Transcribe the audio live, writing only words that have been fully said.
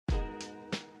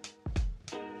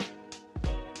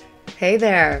Hey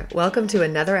there. Welcome to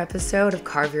another episode of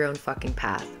Carve Your Own Fucking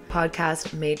Path, a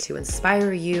podcast made to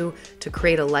inspire you to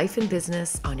create a life and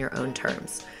business on your own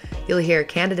terms. You'll hear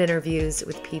candid interviews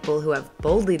with people who have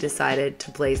boldly decided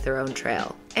to blaze their own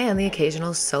trail, and the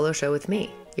occasional solo show with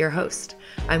me, your host.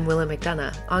 I'm Willa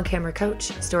McDonough, on-camera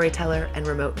coach, storyteller, and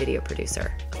remote video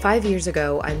producer. 5 years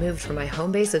ago, I moved from my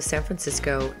home base of San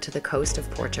Francisco to the coast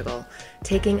of Portugal,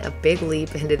 taking a big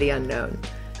leap into the unknown.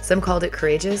 Some called it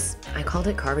courageous. I called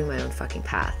it carving my own fucking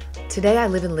path. Today, I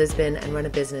live in Lisbon and run a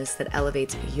business that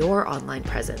elevates your online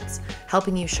presence,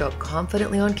 helping you show up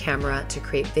confidently on camera to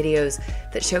create videos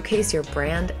that showcase your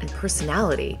brand and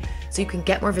personality so you can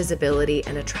get more visibility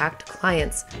and attract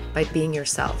clients by being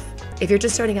yourself. If you're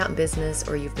just starting out in business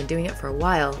or you've been doing it for a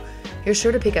while, you're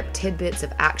sure to pick up tidbits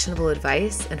of actionable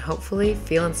advice and hopefully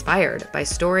feel inspired by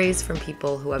stories from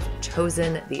people who have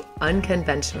chosen the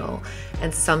unconventional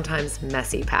and sometimes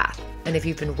messy path. And if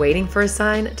you've been waiting for a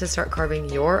sign to start carving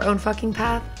your own fucking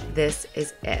path, this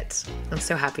is it. I'm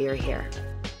so happy you're here.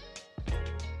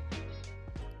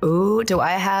 Ooh, do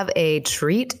I have a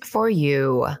treat for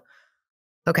you?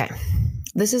 Okay,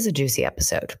 this is a juicy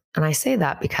episode. And I say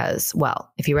that because,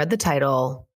 well, if you read the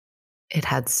title, it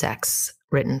had sex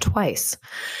written twice.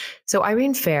 So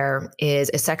Irene Fehr is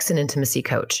a sex and intimacy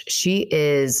coach. She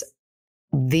is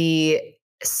the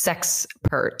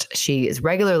Sexpert. She is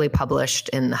regularly published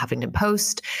in the Huffington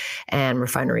Post and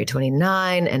Refinery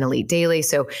 29 and Elite Daily.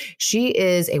 So she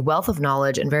is a wealth of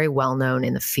knowledge and very well known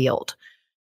in the field.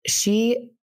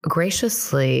 She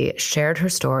graciously shared her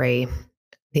story,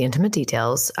 the intimate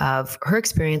details of her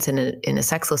experience in a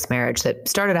sexless marriage that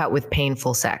started out with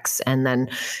painful sex. And then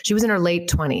she was in her late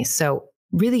 20s. So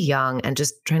really young and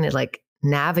just trying to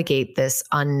navigate this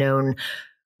unknown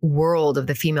world of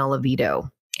the female libido.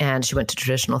 And she went to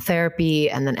traditional therapy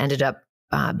and then ended up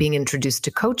being introduced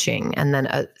to coaching and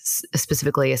then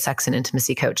specifically a sex and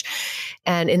intimacy coach.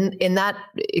 And in that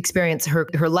experience,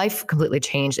 her life completely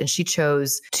changed and she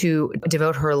chose to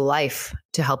devote her life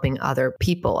to helping other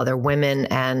people, other women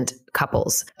and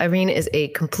couples. Irene is a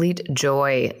complete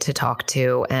joy to talk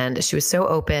to. And she was so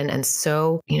open and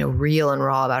so, real and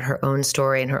raw about her own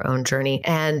story and her own journey.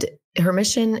 And her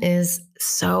mission is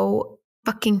so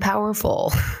fucking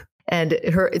powerful. And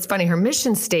it's funny, her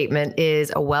mission statement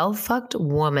is a well-fucked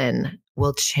woman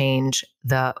will change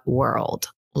the world.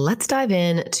 Let's dive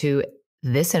into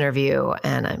this interview.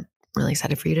 And I'm really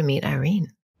excited for you to meet Irene.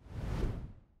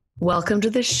 Welcome to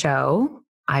the show,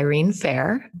 Irene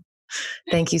Fehr.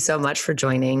 Thank you so much for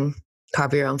joining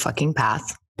Carve Your Own Fucking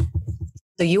Path.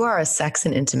 So you are a sex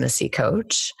and intimacy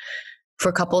coach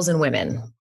for couples and women.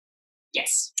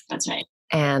 Yes, that's right.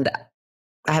 And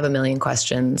I have a million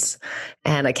questions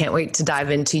and I can't wait to dive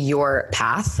into your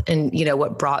path and,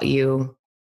 what brought you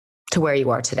to where you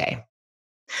are today.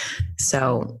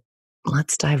 So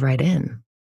let's dive right in.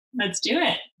 Let's do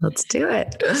it. Let's do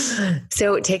it.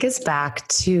 So take us back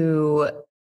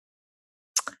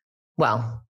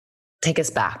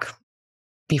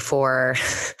before,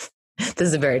 this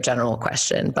is a very general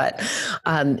question, but,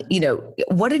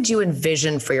 what did you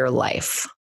envision for your life?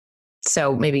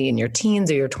 So maybe in your teens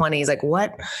or your 20s,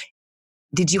 what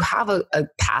did you have a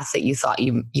path that you thought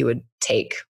you would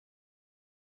take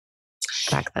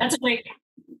back then? That's a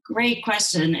great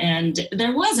question. And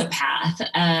there was a path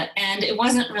and it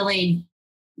wasn't really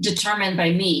determined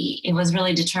by me. It was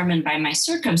really determined by my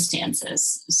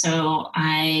circumstances. So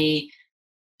I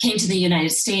came to the United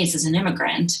States as an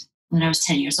immigrant when I was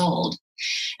 10 years old.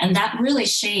 And that really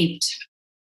shaped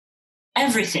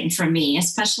everything for me,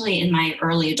 especially in my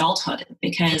early adulthood,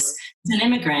 because as an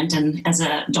immigrant and as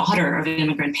a daughter of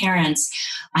immigrant parents,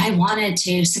 I wanted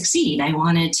to succeed. I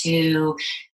wanted to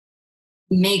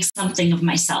make something of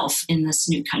myself in this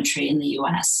new country in the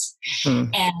US.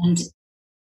 Mm-hmm. And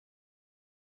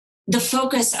the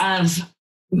focus of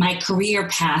my career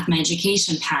path, my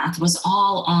education path was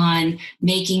all on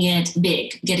making it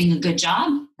big, getting a good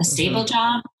job, a stable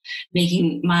job,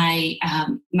 making my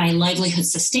livelihood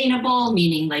sustainable,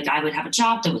 meaning I would have a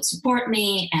job that would support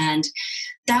me. And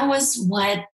that was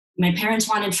what my parents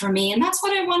wanted for me. And that's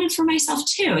what I wanted for myself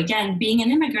too. Again, being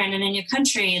an immigrant in a new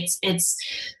country, it's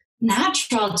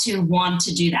natural to want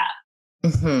to do that.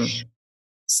 Mm-hmm.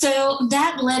 So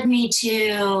that led me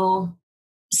to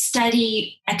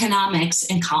study economics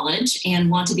in college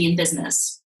and want to be in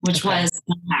business, which was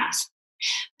the path.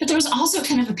 But there was also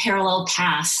kind of a parallel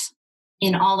path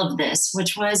in all of this,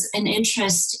 which was an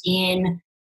interest in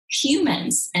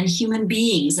humans and human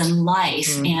beings and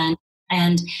life,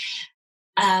 and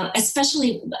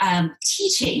especially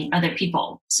teaching other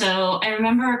people. So I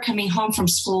remember coming home from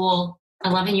school,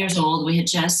 11 years old. We had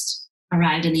just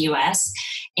arrived in the US,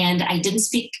 And I didn't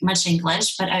speak much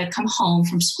English, but I would come home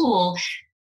from school.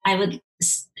 I would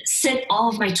sit all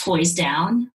of my toys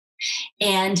down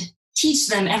and teach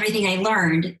them everything I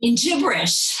learned in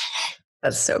gibberish.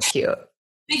 That's so cute.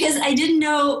 Because I didn't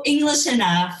know English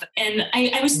enough. And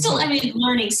I was still,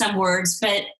 learning some words,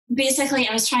 but basically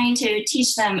I was trying to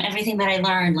teach them everything that I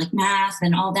learned, like math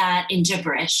and all that in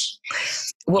gibberish.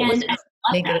 What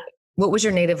was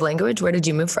your native language? Where did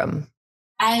you move from?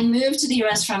 I moved to the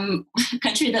US from a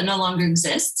country that no longer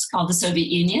exists called the Soviet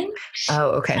Union.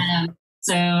 Oh, okay.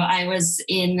 So I was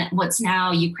in what's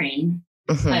now Ukraine,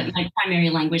 but my primary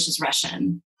language is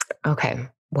Russian. Okay.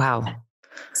 Wow.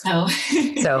 So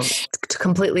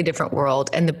completely different world.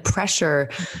 And the pressure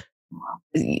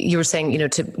you were saying,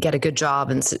 to get a good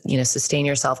job and, sustain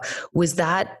yourself, was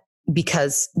that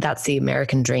because that's the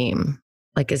American dream?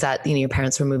 Like, is that, your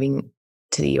parents were moving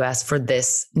to the US for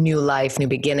this new life, new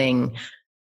beginning,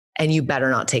 and you better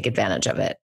not take advantage of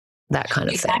it, that kind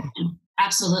of thing?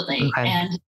 Absolutely. Okay.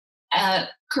 And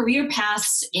career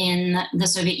paths in the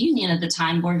Soviet Union at the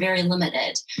time were very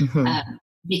limited.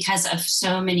 Because of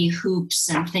so many hoops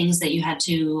and things that you had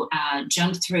to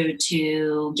jump through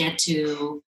to get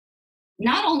to,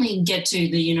 not only get to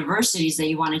the universities that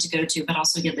you wanted to go to, but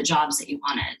also get the jobs that you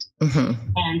wanted.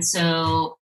 And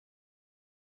so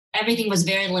everything was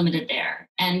very limited there.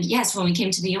 And yes, when we came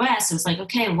to the US, it was like,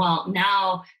 okay, well,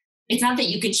 now it's not that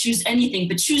you can choose anything,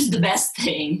 but choose the best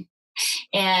thing.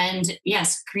 And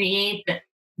yes, create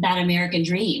that American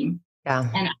dream. Yeah.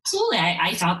 And absolutely,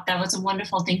 I thought that was a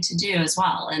wonderful thing to do as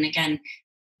well. And again,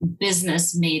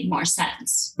 business made more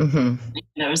sense.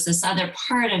 There was this other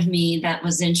part of me that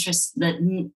was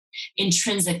intrinsically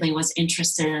was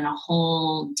interested in a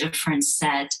whole different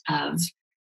set of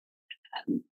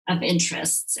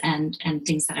interests and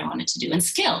things that I wanted to do and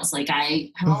skills. Like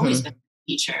I have always been a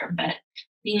teacher, but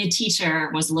being a teacher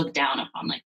was looked down upon.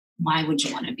 Like, why would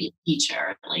you want to be a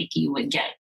teacher? Like you would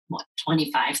get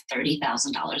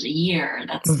 $25,000-$30,000 a year.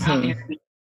 That's not very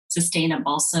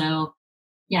sustainable. So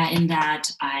yeah, in that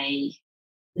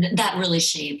that really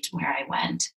shaped where I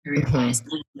went career-wise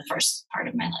in the first part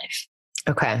of my life.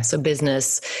 Okay. So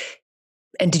business.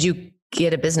 And did you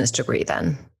get a business degree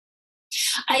then?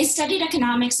 I studied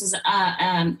economics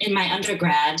in my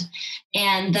undergrad,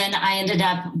 and then I ended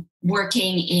up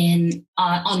working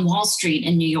on Wall Street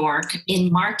in New York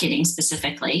in marketing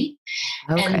specifically.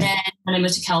 Okay. And then when I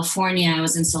moved to California, I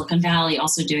was in Silicon Valley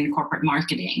also doing corporate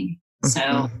marketing.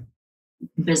 So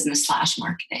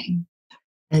business/marketing.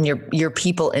 And your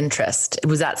people interest,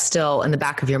 was that still in the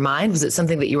back of your mind? Was it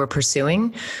something that you were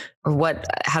pursuing, or what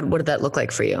did that look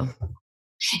like for you?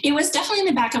 It was definitely in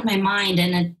the back of my mind,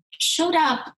 and it showed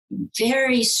up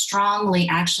very strongly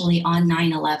actually on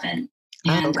 9/11.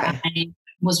 And I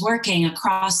was working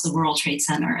across the World Trade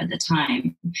Center at the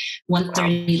time,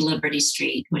 130 Liberty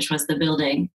Street, which was the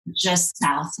building just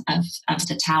south of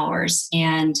the towers.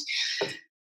 And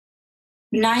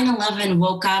 9/11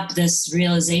 woke up this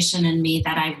realization in me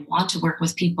that I want to work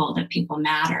with people, that people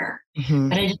matter.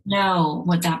 But I didn't know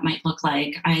what that might look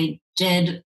like. I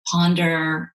did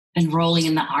ponder enrolling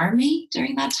in the Army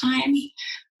during that time,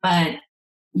 but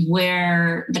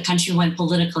where the country went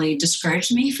politically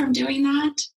discouraged me from doing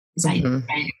that, because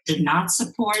I did not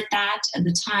support that at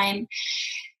the time.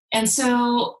 And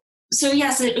so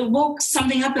yes, it woke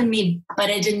something up in me, but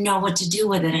I didn't know what to do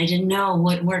with it. I didn't know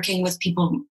what working with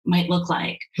people might look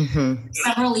like.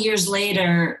 Several years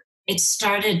later, it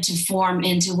started to form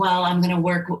into, well, I'm going to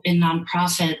work in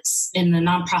nonprofits, in the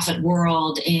nonprofit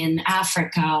world in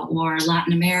Africa or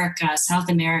Latin America, South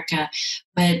America.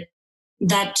 But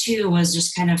that too was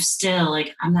just kind of still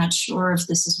like, I'm not sure if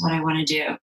this is what I want to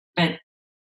do. But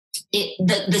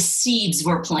the seeds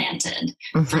were planted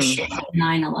for sure,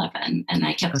 9/11. And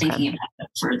I kept thinking about it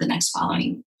for the next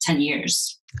following 10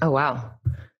 years. Oh, wow.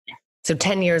 Yeah. So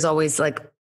 10 years, always like a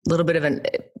little bit of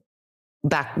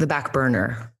the back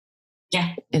burner.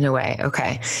 Yeah. In a way.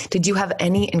 Okay. Did you have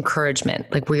any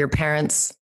encouragement? Like, were your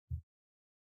parents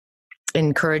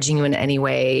encouraging you in any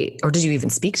way, or did you even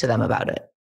speak to them about it?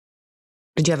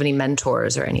 Did you have any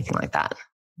mentors or anything like that?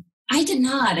 I did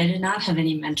not. I did not have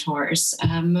any mentors.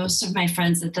 Most of my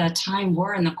friends at that time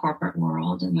were in the corporate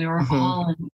world, and we were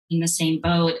all in the same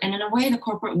boat. And in a way, the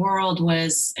corporate world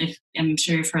was, I'm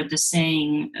sure you've heard the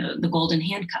saying, the golden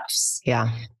handcuffs.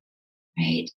 Yeah.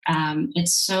 Right.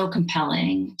 It's so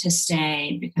compelling to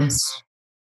stay because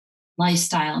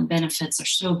lifestyle and benefits are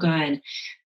so good.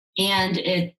 And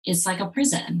it's like a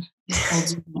prison.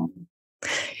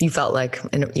 You felt like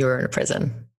you were in a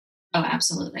prison. Oh,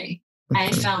 absolutely.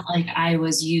 I felt like I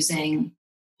was using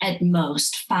at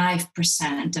most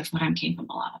 5% of what I'm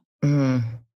capable of.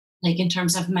 like in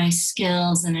terms of my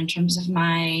skills and in terms of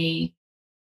my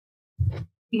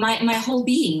whole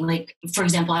being. Like, for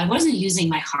example, I wasn't using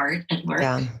my heart at work.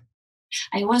 Yeah.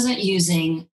 I wasn't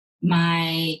using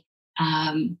my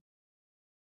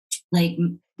like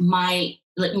my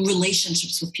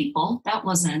relationships with people. That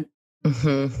wasn't,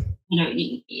 if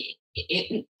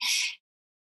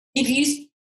you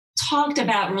talked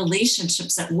about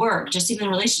relationships at work, just even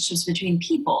relationships between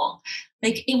people,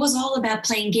 like it was all about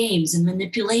playing games and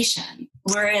manipulation.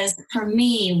 Whereas for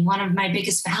me, one of my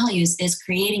biggest values is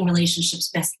creating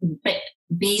relationships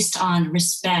based on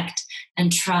respect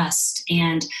and trust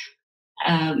and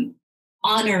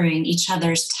honoring each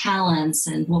other's talents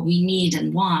and what we need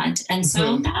and want. And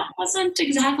so that wasn't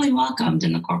exactly welcomed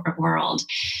in the corporate world.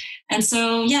 And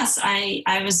so, yes, I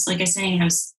was, like I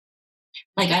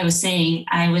was saying,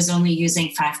 I was only using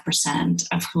 5%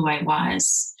 of who I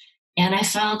was. And I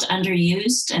felt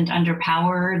underused and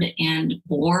underpowered and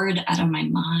bored out of my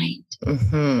mind.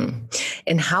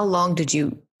 And how long did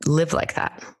you live like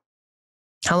that?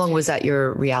 How long was that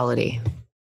your reality?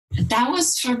 That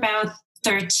was for about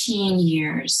 13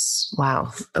 years.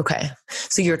 Wow. Okay.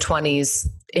 So your 20s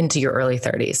into your early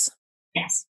 30s.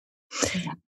 Yes.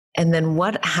 Yeah. And then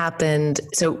what happened?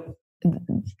 So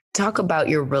talk about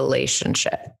your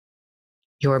relationship,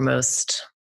 your most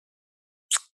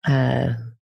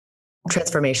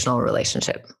transformational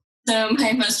relationship. So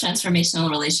my most transformational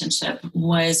relationship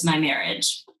was my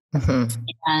marriage.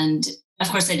 And of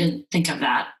course, I didn't think of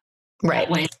that right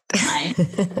way.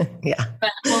 Yeah.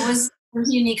 But what was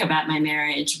unique about my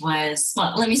marriage was,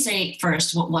 well, let me say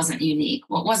first what wasn't unique.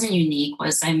 What wasn't unique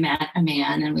was I met a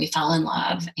man and we fell in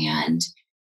love and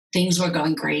things were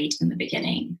going great in the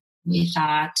beginning. We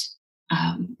thought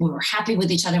we were happy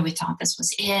with each other. We thought this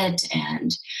was it.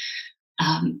 And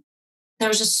there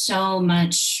was just so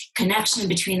much connection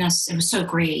between us. It was so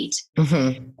great.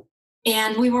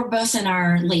 And we were both in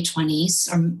our late 20s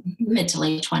or mid to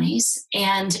late 20s.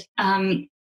 And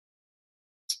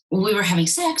we were having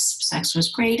sex. Sex was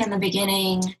great in the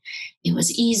beginning. It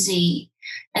was easy.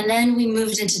 And then we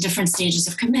moved into different stages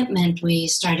of commitment. We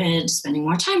started spending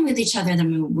more time with each other.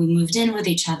 Then we moved in with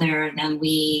each other. Then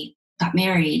we got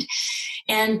married.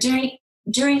 And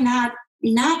during that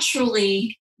natural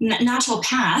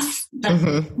path that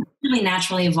really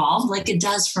naturally evolved, like it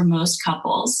does for most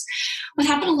couples, what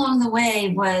happened along the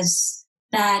way was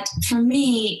that for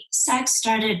me, sex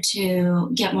started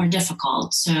to get more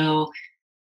difficult. So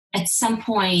at some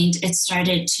point, it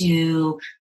started to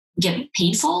get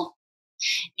painful.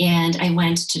 And I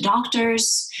went to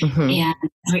doctors and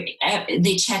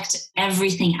they checked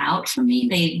everything out for me.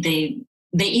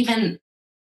 They even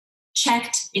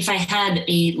checked if I had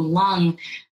a lung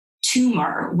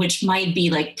tumor, which might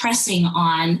be like pressing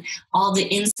on all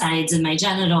the insides in my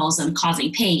genitals and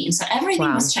causing pain. So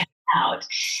everything was checked out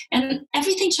and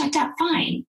everything checked out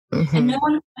fine. And no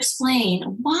one could explain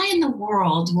why in the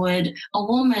world would a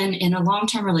woman in a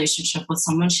long-term relationship with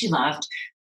someone she loved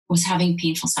was having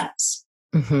painful sex.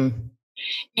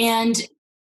 And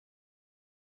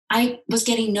I was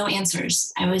getting no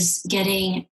answers. I was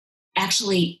getting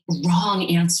actually wrong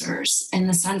answers in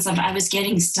the sense of I was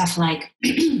getting stuff like,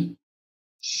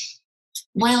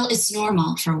 well, it's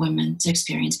normal for women to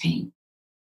experience pain.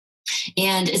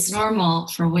 And it's normal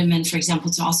for women, for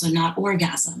example, to also not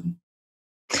orgasm.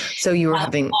 So you were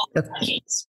having,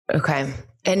 okay.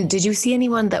 And did you see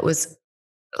anyone that was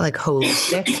like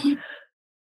holistic?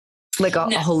 Like a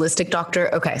holistic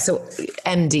doctor? Okay. So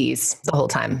MDs the whole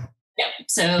time. Yep.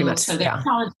 So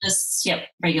gynecologists,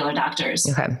 regular doctors.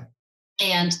 Okay.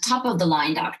 And top of the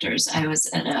line doctors. I was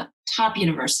at a top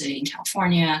university in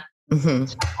California,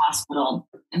 hospital,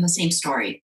 and the same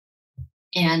story.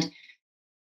 And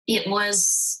it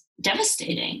was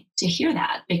devastating to hear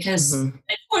that because, of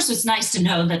course, it's nice to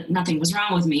know that nothing was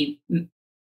wrong with me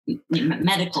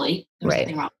medically. There was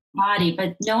nothing wrong with my body,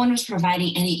 but no one was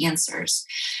providing any answers.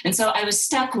 And so I was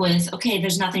stuck with, okay,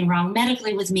 there's nothing wrong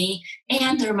medically with me,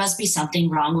 and there must be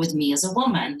something wrong with me as a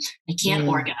woman. I can't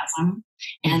orgasm,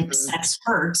 and sex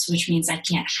hurts, which means I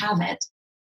can't have it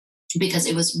because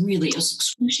it was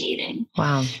excruciating.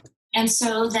 Wow. And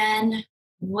so then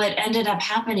what ended up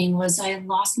happening was I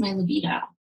lost my libido.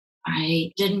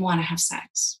 I didn't want to have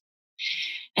sex.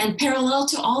 And parallel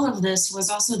to all of this was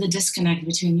also the disconnect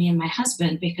between me and my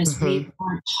husband because we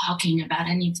weren't talking about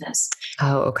any of this.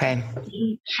 Oh, okay. I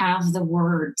didn't have the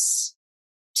words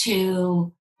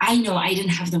I didn't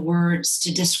have the words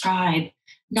to describe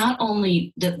not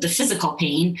only the physical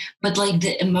pain, but like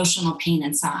the emotional pain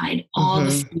inside, all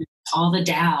the fears, all the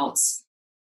doubts,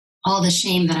 all the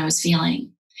shame that I was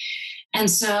feeling. And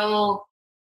so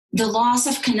the loss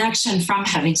of connection from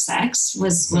having sex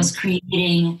was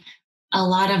creating a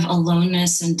lot of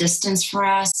aloneness and distance for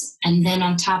us. And then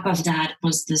on top of that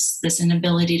was this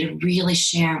inability to really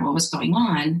share what was going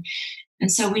on. And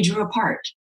so we drew apart.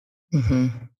 Mm-hmm.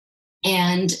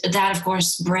 And that, of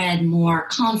course, bred more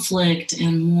conflict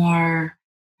and more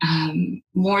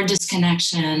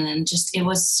disconnection. And just, it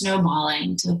was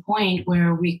snowballing to the point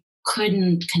where we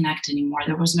couldn't connect anymore.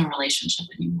 There was no relationship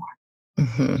anymore.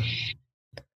 Mm-hmm.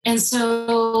 And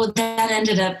so that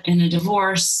ended up in a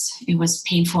divorce. It was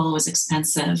painful. It was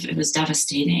expensive. It was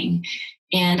devastating.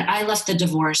 And I left the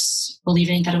divorce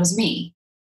believing that it was me,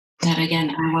 that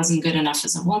again, I wasn't good enough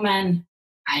as a woman.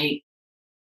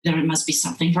 There must be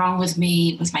something wrong with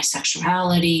me, with my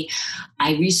sexuality.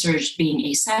 I researched being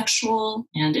asexual,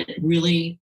 and it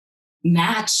really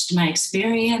matched my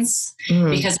experience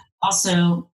because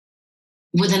also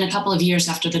within a couple of years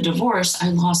after the divorce, I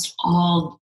lost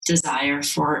all desire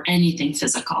for anything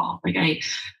physical. Like I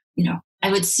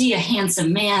would see a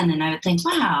handsome man and I would think,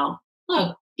 wow,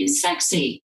 look, he's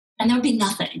sexy. And there would be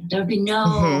nothing. There would be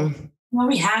no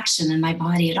reaction in my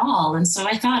body at all. And so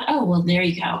I thought, oh, well, there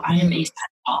you go. I am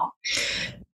asexual.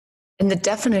 And the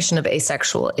definition of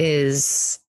asexual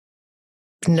is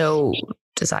no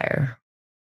desire.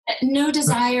 No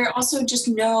desire, also just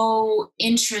no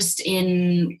interest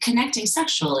in connecting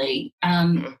sexually.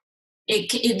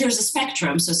 There's a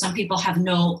spectrum. So some people have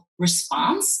no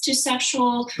response to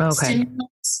sexual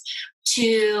stimulus,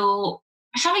 to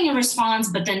having a response,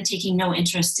 but then taking no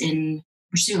interest in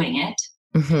pursuing it.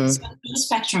 Mm-hmm. So there's a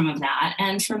spectrum of that.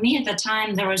 And for me at the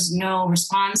time, there was no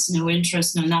response, no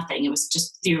interest, no nothing. It was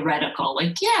just theoretical.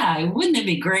 Like, yeah, wouldn't it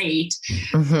be great?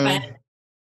 Mm-hmm. But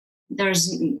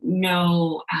there's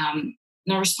no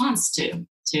response to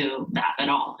that at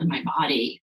all in my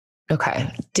body. Okay.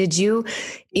 Did you,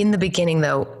 in the beginning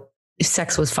though,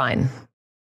 sex was fine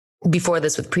before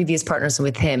this with previous partners and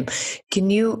with him?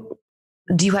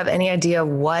 Do you have any idea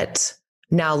what,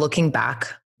 now looking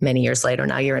back many years later,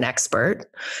 now you're an expert,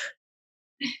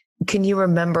 can you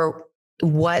remember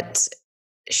what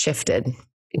shifted?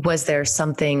 Was there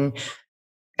something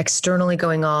externally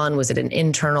going on? Was it an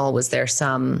internal? Was there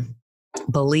some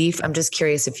belief? I'm just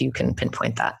curious if you can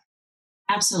pinpoint that.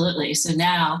 Absolutely. So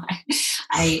now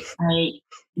I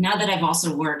now that I've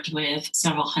also worked with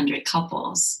several hundred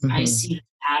couples, I see the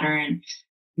pattern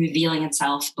revealing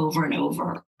itself over and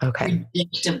over,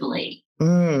 predictably.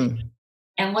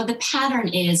 And what the pattern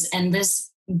is, and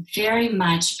this very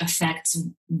much affects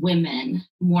women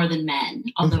more than men,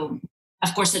 although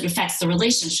of course it affects the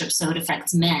relationship, so it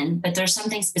affects men, but there's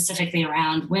something specifically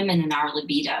around women and our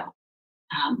libido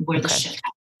where the shift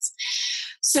happens.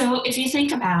 So if you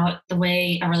think about the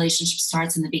way a relationship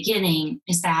starts in the beginning,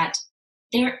 is that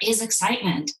there is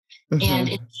excitement and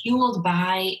it's fueled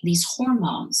by these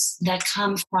hormones that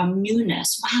come from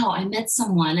newness. Wow, I met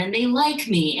someone and they like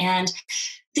me and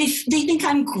they think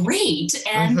I'm great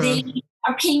and they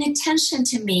are paying attention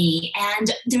to me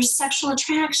and there's sexual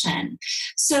attraction.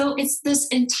 So it's this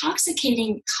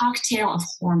intoxicating cocktail of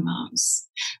hormones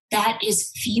that is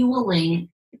fueling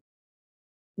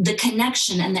the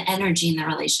connection and the energy in the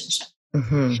relationship.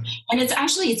 And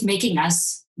it's making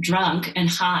us drunk and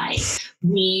high.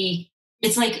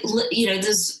 It's like,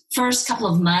 this first couple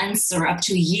of months or up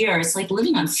to a year, it's like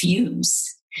living on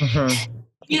fumes.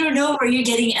 You don't know where you're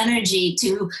getting energy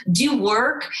to do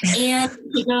work and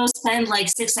to go spend like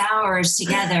 6 hours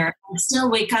together and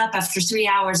still wake up after 3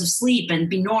 hours of sleep and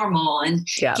be normal and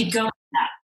keep going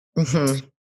with that.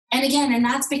 And again, and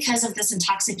that's because of this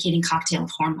intoxicating cocktail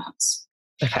of hormones.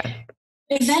 Okay.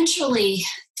 Eventually,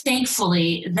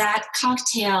 thankfully, that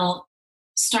cocktail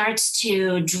starts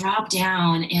to drop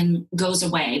down and goes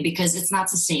away because it's not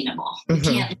sustainable. You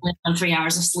can't live on 3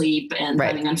 hours of sleep and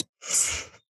running on.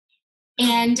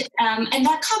 And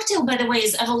that cocktail, by the way,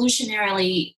 is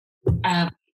evolutionarily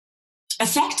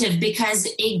effective because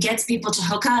it gets people to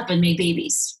hook up and make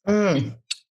babies.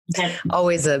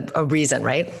 Always a reason,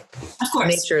 right? Of course.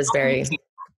 Nature is very...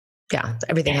 Yeah,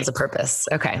 everything has a purpose.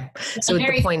 Okay. So at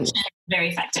the point, very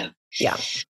effective. Yeah.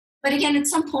 But again, at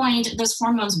some point, those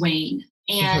hormones wane.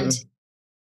 And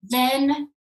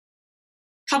then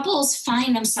couples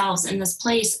find themselves in this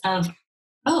place of,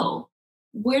 oh,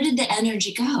 where did the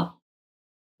energy go?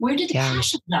 Where did the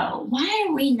passion go? Why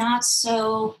are we not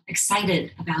so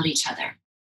excited about each other?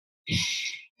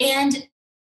 And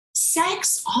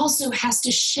sex also has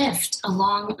to shift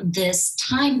along this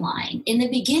timeline. In the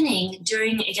beginning,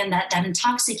 during, again, that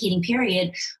intoxicating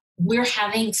period, we're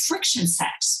having friction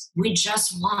sex. We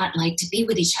just want to be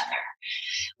with each other.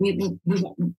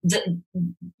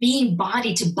 being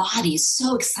body to body is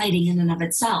so exciting in and of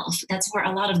itself. That's where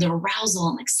a lot of the arousal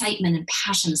and excitement and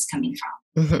passion is coming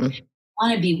from. Mm-hmm.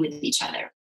 Want to be with each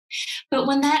other. But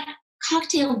when that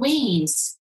cocktail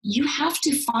wanes, you have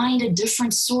to find a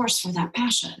different source for that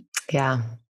passion. Yeah.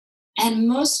 And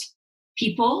most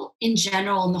people in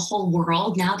general in the whole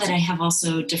world, now that I have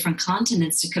also different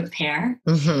continents to compare,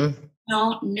 Mm-hmm.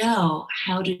 don't know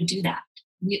how to do that.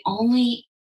 We only,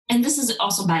 and this is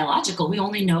also biological, we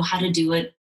only know how to do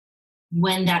it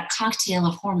when that cocktail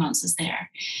of hormones is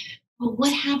there. But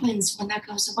what happens when that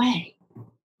goes away?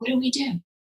 What do we do?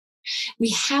 We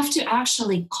have to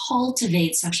actually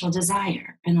cultivate sexual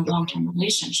desire in a long-term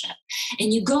relationship.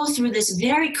 And you go through this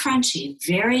very crunchy,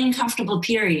 very uncomfortable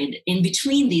period in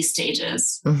between these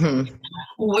stages, mm-hmm.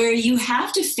 where you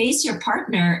have to face your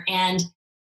partner and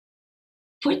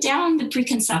put down the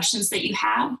preconceptions that you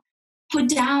have, put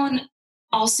down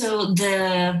also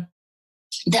the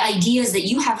ideas that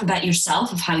you have about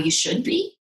yourself of how you should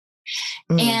be,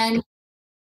 and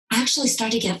actually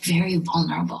start to get very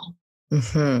vulnerable.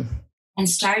 Mm-hmm. And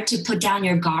start to put down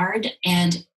your guard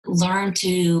and learn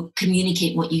to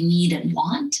communicate what you need and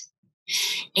want,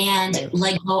 and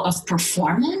let go of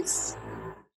performance.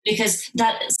 Because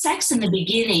that sex in the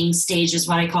beginning stage is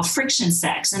what I call friction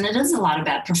sex. And it is a lot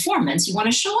about performance. You want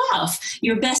to show off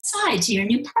your best side to your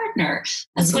new partner.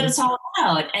 That's mm-hmm. what it's all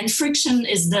about. And friction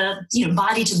is the,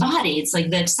 body to body. It's like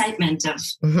the excitement of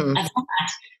that.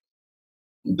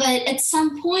 But at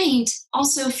some point,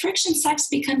 also friction sex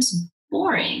becomes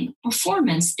boring.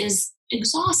 Performance is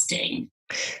exhausting.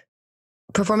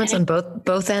 Performance on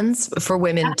both ends for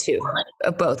women too.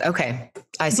 Both. Okay.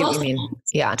 I see what you mean.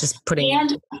 Yeah. Just putting.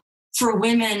 And for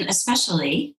women,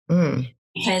 especially,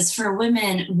 because for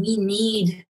women, we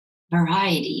need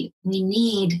variety. We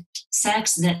need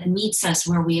sex that meets us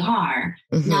where we are,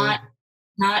 mm-hmm.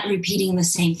 not repeating the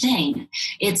same thing.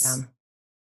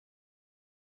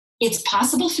 It's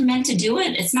possible for men to do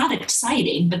it. It's not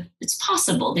exciting, but it's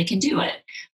possible they can do it.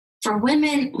 For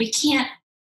women, we can't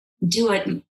do it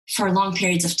for long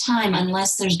periods of time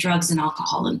unless there's drugs and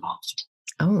alcohol involved.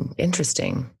 Oh,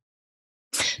 interesting.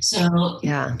 So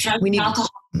drugs and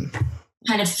alcohol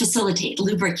kind of facilitate,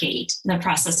 lubricate the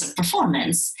process of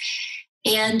performance.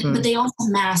 But they also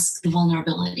mask the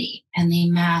vulnerability and they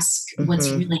mask what's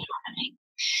really happening.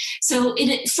 So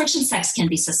friction sex can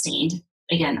be sustained,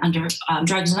 again, under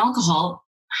drugs and alcohol.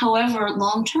 However,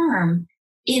 long-term,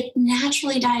 it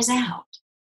naturally dies out.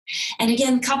 And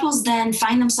again, couples then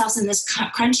find themselves in this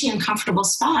crunchy, uncomfortable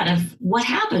spot of what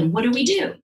happened? What do we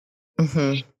do?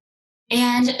 Mm-hmm.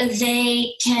 And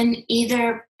they can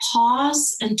either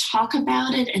pause and talk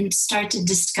about it and start to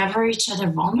discover each other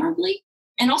vulnerably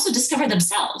and also discover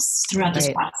themselves throughout this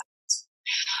process.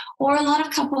 Or a lot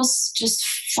of couples just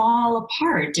fall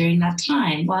apart during that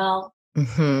time. Well,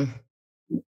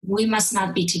 we must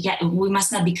not be together. We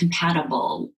must not be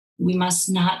compatible. We must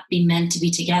not be meant to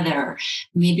be together.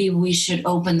 Maybe we should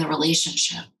open the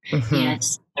relationship and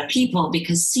people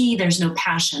because there's no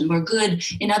passion. We're good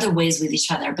in other ways with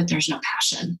each other, but there's no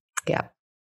passion. Yeah.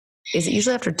 Is it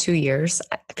usually after 2 years?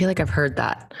 I feel like I've heard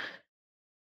that.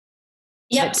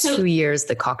 Yep. So 2 years,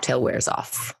 the cocktail wears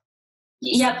off.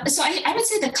 Yep. So I would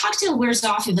say the cocktail wears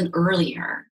off even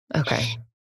earlier. Okay.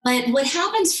 But what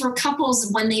happens for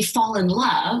couples when they fall in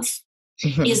love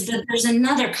is that there's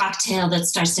another cocktail that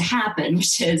starts to happen,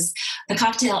 which is the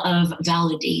cocktail of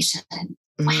validation.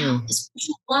 Wow, this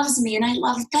person loves me and I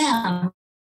love them.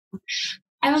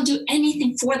 I will do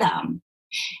anything for them.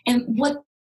 And what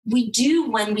we do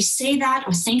when we say that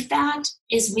or think that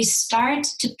is we start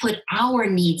to put our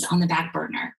needs on the back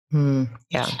burner.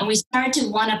 And we start to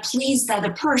want to please the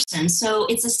other person. So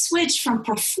it's a switch from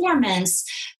performance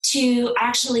to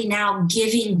actually now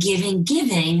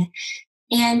giving,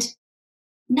 and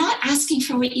not asking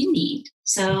for what you need.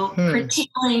 So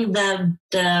curtailing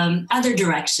the other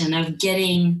direction of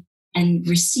getting and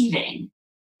receiving.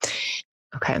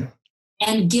 Okay.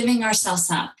 And giving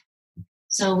ourselves up.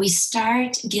 So we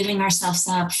start giving ourselves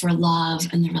up for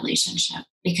love in the relationship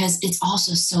because it's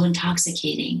also so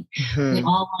intoxicating. We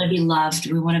all want to be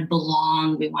loved. We want to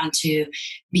belong. We want to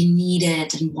be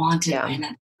needed and wanted by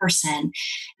another person.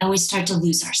 And we start to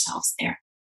lose ourselves there.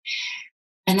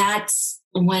 And that's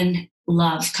when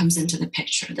love comes into the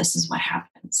picture. This is what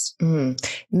happens.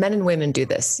 Men and women do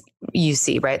this, you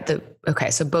see, right?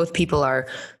 So both people are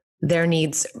their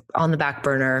needs on the back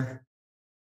burner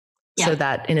so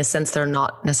that in a sense, they're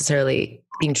not necessarily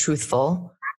being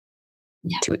truthful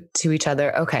to each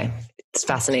other. Okay. It's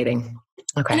fascinating.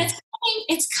 Okay. And it's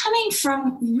it's coming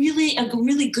from a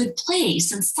really good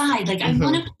place inside. Like, I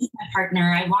want to please my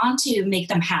partner. I want to make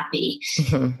them happy.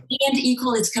 And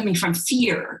equally, it's coming from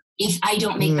fear. If I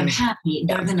don't make them happy,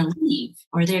 they're going to leave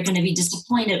or they're going to be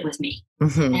disappointed with me. And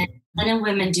men and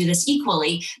women do this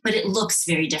equally, but it looks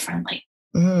very differently.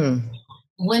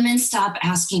 Women stop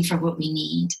asking for what we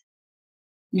need.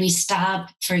 We stop,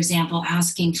 for example,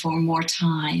 asking for more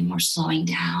time or slowing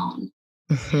down.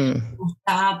 We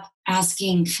stop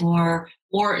asking for,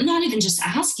 or not even just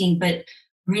asking, but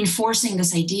reinforcing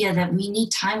this idea that we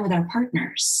need time with our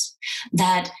partners.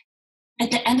 That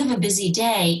at the end of a busy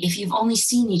day, if you've only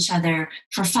seen each other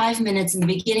for 5 minutes in the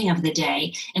beginning of the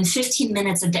day and 15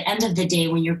 minutes at the end of the day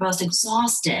when you're both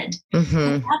exhausted,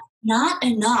 that's not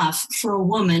enough for a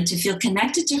woman to feel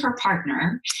connected to her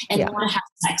partner and want to have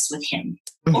sex with him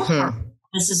or her.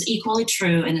 This is equally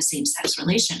true in a same-sex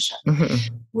relationship.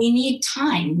 We need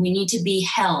time. We need to be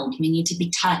held. We need to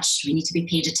be touched. We need to be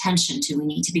paid attention to. We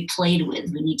need to be played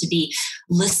with. We need to be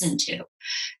listened to.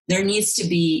 There needs to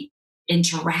be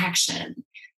interaction.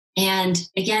 And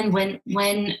again,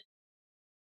 when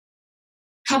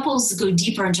couples go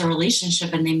deeper into a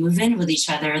relationship and they move in with each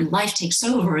other and life takes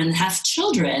over and have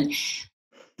children,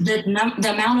 the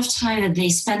amount of time that they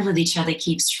spend with each other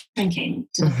keeps shrinking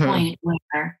to the point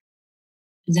where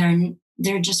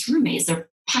they're just roommates. They're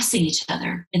passing each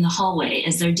other in the hallway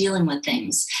as they're dealing with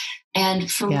things.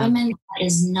 And for women, that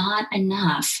is not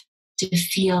enough to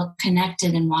feel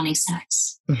connected and wanting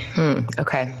sex.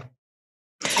 Okay.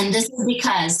 And this is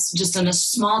because, just on a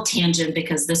small tangent,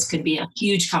 because this could be a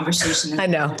huge conversation. I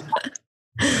know.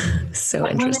 So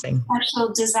interesting.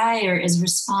 Sexual desire is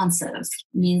responsive,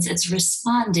 means it's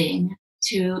responding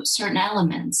to certain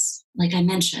elements, like I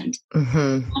mentioned,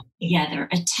 together,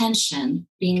 attention,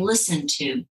 being listened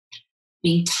to,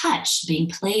 being touched, being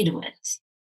played with.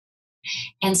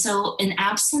 And so in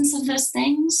absence of those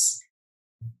things,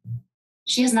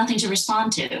 she has nothing to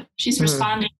respond to. She's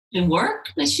responding to work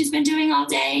that she's been doing all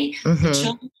day, the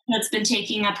children that's been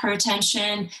taking up her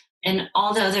attention, and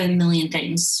all the other million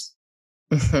things.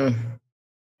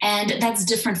 And that's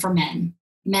different for men.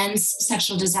 Men's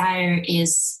sexual desire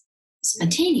is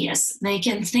spontaneous. They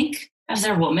can think of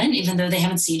their woman, even though they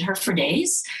haven't seen her for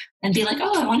days, and be like,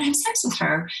 oh, I want to have sex with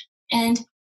her. And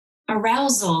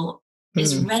arousal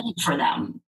is ready for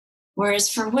them. Whereas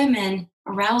for women,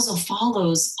 arousal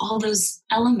follows all those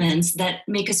elements that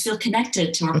make us feel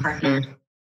connected to our partner.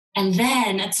 And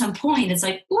then at some point, it's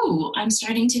like, ooh, I'm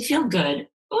starting to feel good.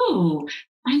 Ooh,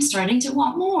 I'm starting to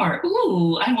want more.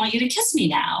 Ooh, I want you to kiss me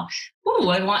now. Ooh,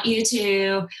 I want you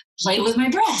to play with my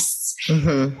breasts.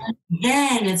 And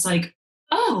then it's like,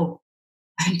 oh,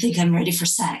 I think I'm ready for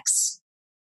sex.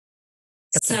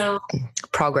 So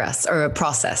progress, or a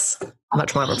process,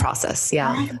 much more of a process.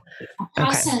 Yeah. A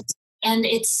process. Okay. And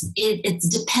it's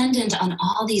dependent on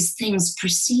all these things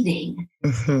preceding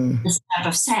this type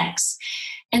of sex.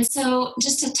 And so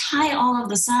just to tie all of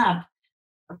this up,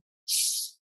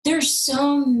 there's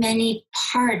so many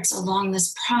parts along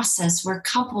this process where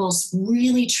couples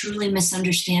really, truly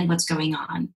misunderstand what's going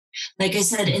on. Like I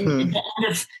said, in the end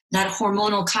of that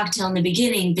hormonal cocktail in the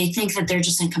beginning, they think that they're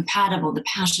just incompatible. The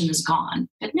passion is gone.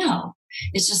 But no,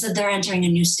 it's just that they're entering a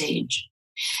new stage.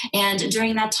 And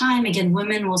during that time, again,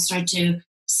 women will start to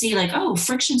see like, oh,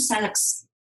 friction sex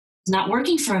is not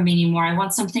working for me anymore. I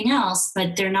want something else,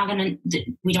 but they're not going to,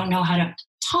 we don't know how to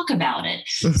talk about it.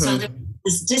 So there's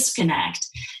this disconnect.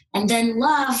 And then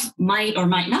love might or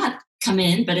might not come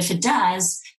in, but if it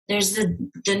does, there's the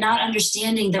not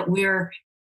understanding that we're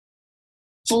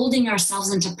folding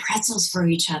ourselves into pretzels for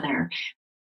each other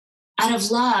out of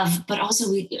love, but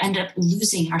also we end up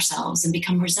losing ourselves and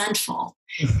become resentful.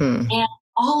 And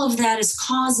all of that is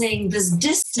causing this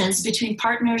distance between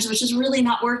partners, which is really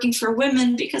not working for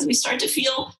women because we start to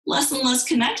feel less and less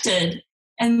connected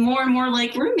and more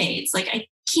like roommates. Like, I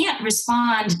can't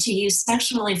respond to you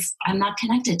sexually if I'm not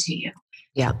connected to you.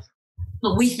 Yeah.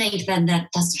 But we think then that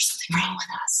there's something wrong with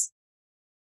us.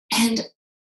 And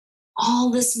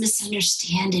all this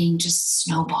misunderstanding just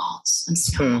snowballs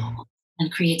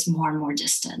and creates more and more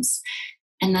distance.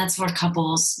 And that's where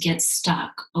couples get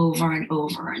stuck over and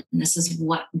over. And this is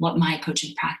what my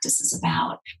coaching practice is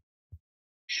about.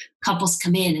 Couples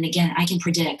come in, and again, I can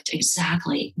predict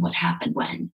exactly what happened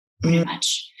when, pretty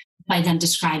much, by them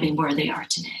describing where they are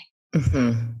today.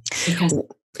 Because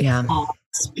all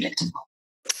is predictable.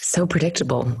 So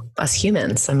predictable. Us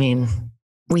humans, I mean,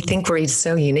 we think we're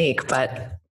so unique,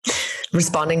 but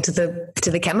responding to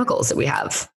the chemicals that we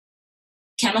have.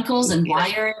 Chemicals and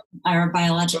wiring, our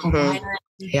biological wiring.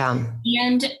 Yeah.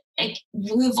 And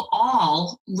we've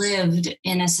all lived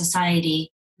in a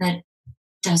society that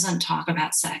doesn't talk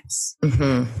about sex.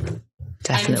 Mm-hmm.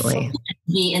 Definitely. I'm fortunate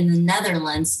to be in the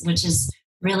Netherlands, which is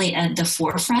really at the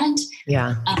forefront of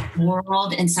the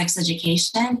world in sex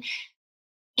education.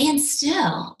 And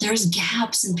still, there's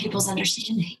gaps in people's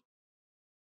understanding.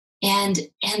 And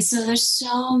so there's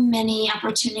so many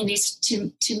opportunities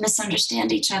to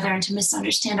misunderstand each other and to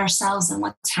misunderstand ourselves and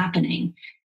what's happening.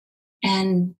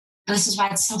 And this is why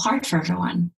it's so hard for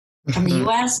everyone, from the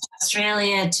US to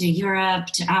Australia to Europe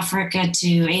to Africa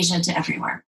to Asia to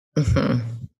everywhere. Mm-hmm.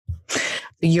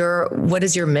 What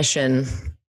is your mission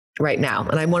right now?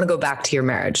 And I want to go back to your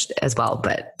marriage as well,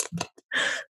 but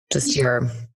just you're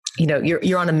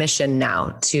on a mission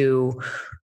now to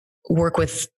work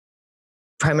with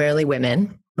primarily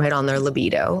women, right, on their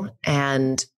libido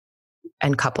and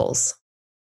couples.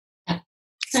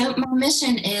 So my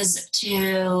mission is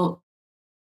to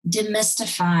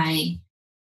demystify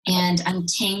and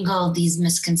untangle these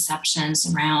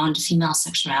misconceptions around female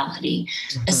sexuality,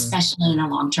 especially in a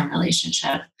long-term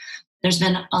relationship. There's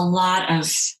been a lot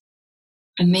of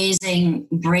amazing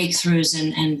breakthroughs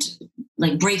and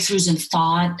breakthroughs in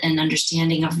thought and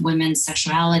understanding of women's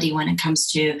sexuality when it comes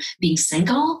to being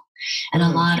single, and a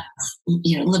lot of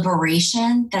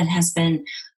liberation that has been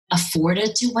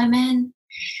afforded to women.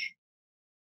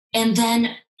 And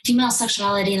then female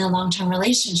sexuality in a long-term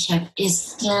relationship is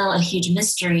still a huge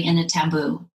mystery and a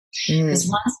taboo. Because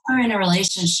once we're in a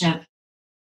relationship,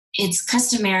 it's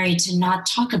customary to not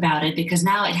talk about it because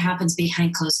now it happens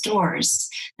behind closed doors.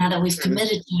 Now that we've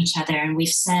committed to each other and we've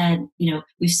said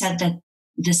that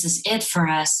this is it for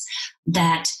us,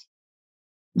 that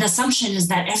the assumption is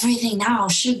that everything now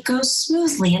should go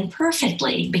smoothly and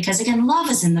perfectly because, again, love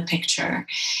is in the picture.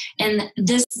 And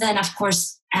this then, of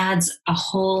course, adds a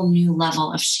whole new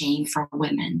level of shame for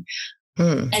women.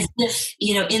 As if,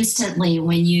 instantly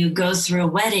when you go through a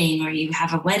wedding or you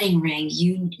have a wedding ring,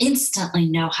 you instantly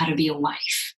know how to be a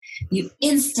wife. You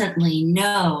instantly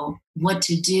know what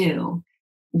to do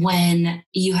when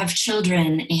you have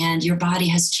children and your body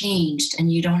has changed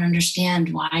and you don't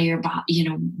understand why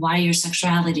why your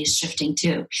sexuality is shifting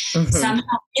too. Somehow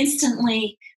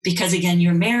instantly, because again,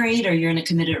 you're married or you're in a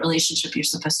committed relationship, you're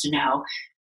supposed to know.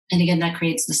 And again, that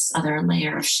creates this other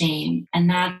layer of shame. And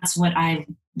that's what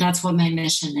my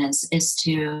mission is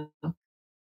to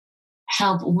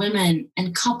help women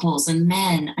and couples and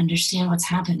men understand what's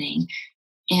happening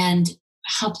and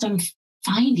help them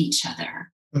find each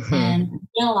other and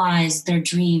realize their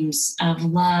dreams of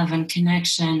love and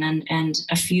connection and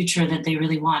a future that they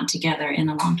really want together in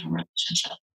a long-term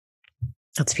relationship.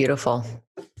 That's beautiful.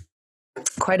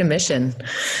 Quite a mission.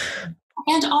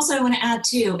 And also I want to add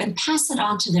too, and pass it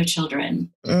on to their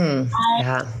children.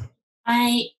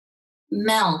 I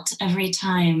melt every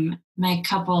time my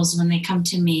couples, when they come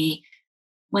to me,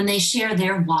 when they share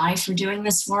their why for doing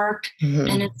this work.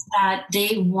 And it's that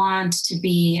they want to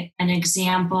be an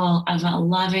example of a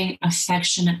loving,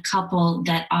 affectionate couple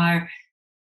that are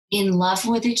in love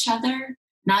with each other,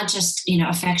 not just,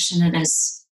 affectionate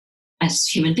as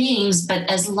human beings, but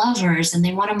as lovers. And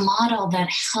they want to model that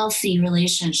healthy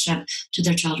relationship to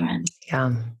their children.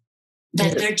 Yeah.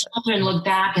 That their children look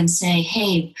back and say,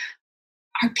 hey,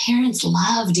 our parents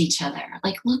loved each other.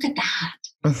 Like, look at that.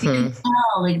 You can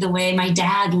tell, like, the way my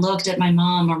dad looked at my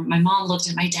mom or my mom looked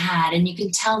at my dad. And you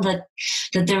can tell that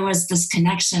there was this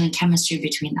connection and chemistry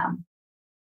between them.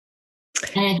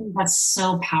 And I think that's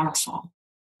so powerful.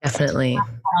 Definitely.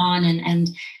 On and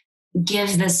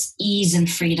give this ease and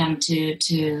freedom to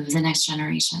the next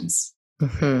generations.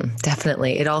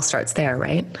 Definitely. It all starts there,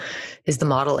 right? Is the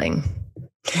modeling.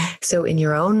 So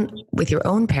with your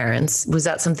own parents, was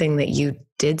that something that you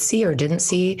did see or didn't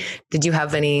see? Did you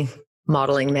have any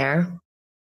modeling there?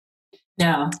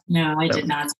 No, I did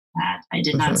not see that. I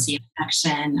did not see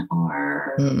affection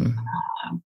or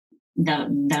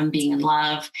them being in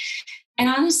love. And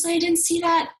honestly, I didn't see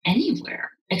that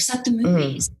anywhere except the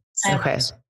movies.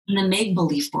 In the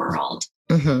make-believe world.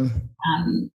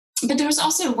 But there was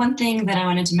also one thing that I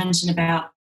wanted to mention about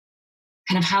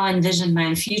kind of how I envisioned my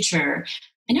own future.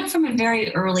 I know from a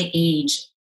very early age,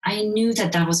 I knew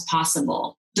that was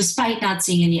possible, despite not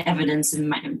seeing any evidence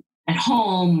at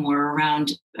home or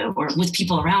around or with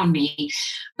people around me.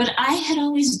 But I had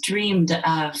always dreamed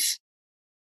of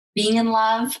being in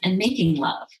love and making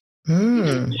love. As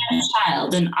a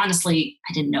child, and honestly,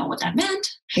 I didn't know what that meant.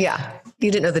 Yeah, you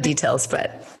didn't know the details,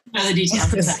 but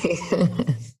Exactly.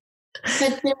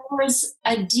 But there was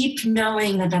a deep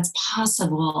knowing that that's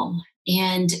possible,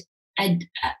 and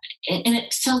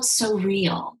it felt so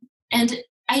real. And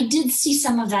I did see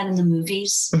some of that in the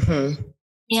movies,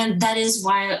 And that is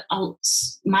why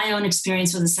my own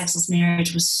experience with a sexless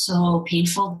marriage was so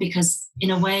painful, because in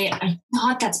a way I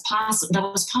thought that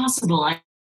was possible. I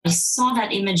saw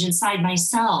that image inside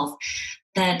myself,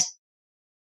 that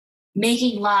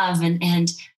making love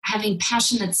and having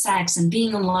passionate sex and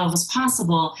being in love was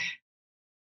possible.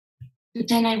 But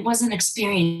then I wasn't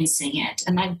experiencing it.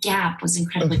 And that gap was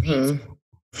incredibly painful.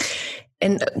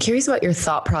 And curious about your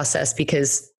thought process,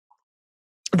 because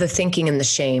the thinking and the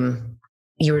shame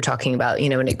you were talking about,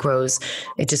 when it grows,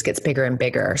 it just gets bigger and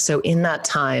bigger. So in that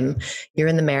time, you're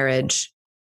in the marriage,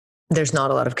 there's not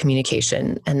a lot of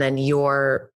communication. And then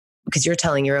because you're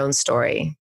telling your own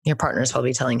story, your partner's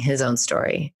probably telling his own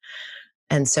story.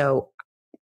 And so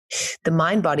the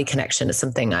mind-body connection is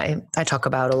something I talk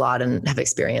about a lot and have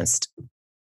experienced,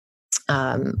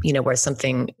 where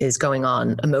something is going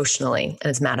on emotionally and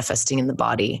it's manifesting in the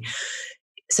body.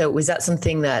 So was that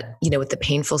something that, with the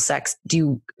painful sex, do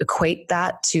you equate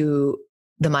that to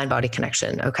the mind-body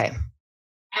connection? Okay.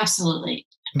 Absolutely.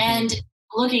 Mm-hmm. And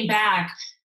looking back,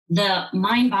 the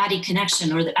mind-body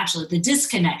connection, or the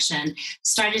disconnection,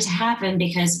 started to happen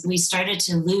because we started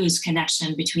to lose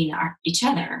connection between each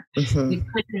other.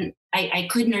 Mm-hmm. I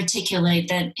couldn't articulate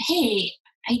that, hey,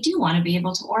 I do want to be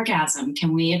able to orgasm.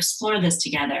 Can we explore this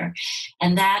together?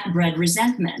 And that bred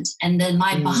resentment. And then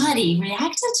my body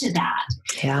reacted to that.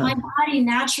 Yeah. My body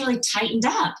naturally tightened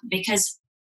up, because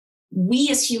we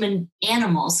as human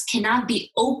animals cannot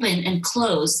be open and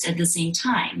closed at the same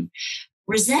time.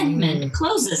 Resentment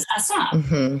closes us up,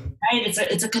 right?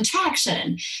 It's a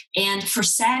contraction. And for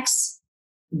sex,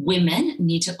 women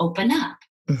need to open up.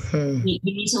 We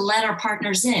need to let our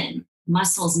partners in.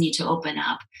 Muscles need to open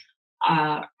up.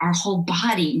 Our whole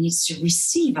body needs to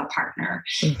receive a partner.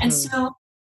 And so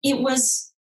it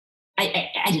was,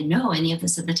 I didn't know any of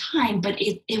this at the time, but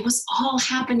it was all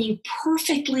happening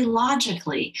perfectly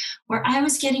logically, where I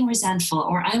was getting resentful,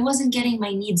 or I wasn't getting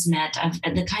my needs met of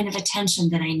the kind of attention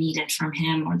that I needed from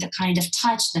him, or the kind of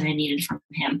touch that I needed from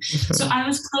him. So I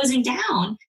was closing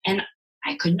down and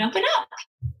I couldn't open up.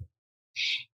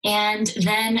 And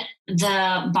then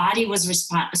the body was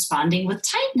responding with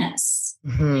tightness.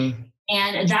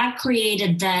 And that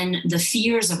created then the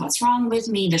fears of what's wrong with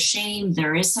me, the shame,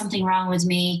 there is something wrong with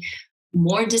me,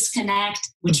 more disconnect,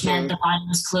 which meant the body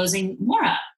was closing more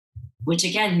up, which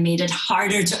again made it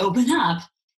harder to open up,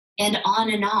 and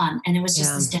on. And it was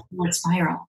just this downward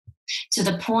spiral, to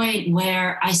the point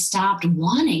where I stopped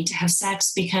wanting to have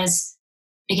sex, because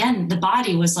again, the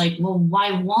body was like, well,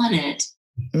 why want it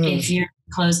if you're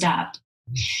closed up?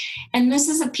 And this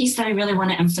is a piece that I really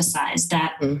want to emphasize,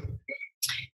 that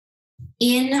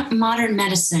in modern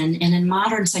medicine and in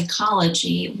modern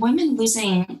psychology, women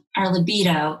losing our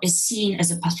libido is seen as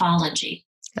a pathology.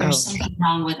 There's something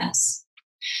wrong with us.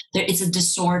 It's a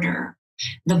disorder.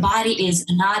 The body is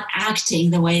not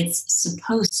acting the way it's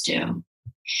supposed to.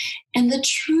 And the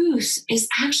truth is,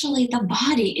 actually, the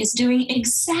body is doing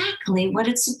exactly what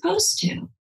it's supposed to,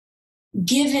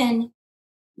 given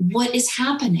what is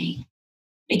happening.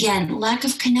 Again, lack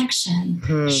of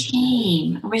connection,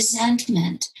 shame,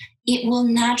 resentment. It will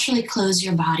naturally close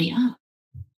your body up.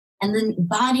 And the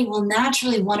body will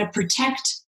naturally want to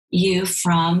protect you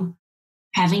from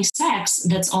having sex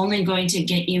that's only going to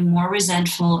get you more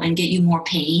resentful and get you more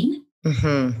pain,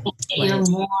 and get you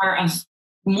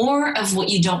more of what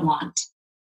you don't want.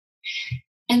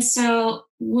 And so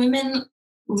women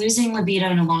losing libido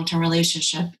in a long-term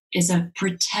relationship is a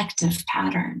protective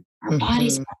pattern. Our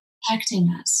bodies are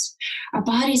protecting us. Our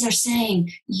bodies are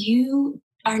saying, you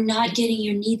are not getting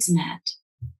your needs met.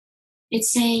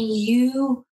 It's saying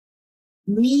you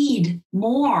need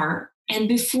more. And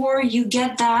before you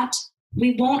get that,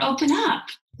 we won't open up.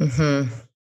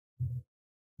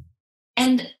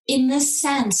 And in this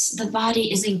sense, the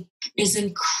body is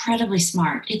incredibly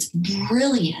smart. It's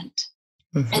brilliant.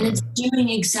 And it's doing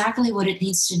exactly what it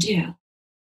needs to do.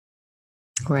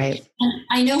 Right. And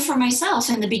I know for myself,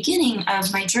 in the beginning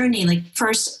of my journey, like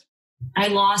first I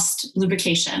lost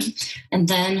lubrication, and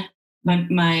then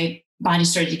my body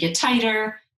started to get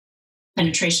tighter.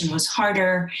 Penetration was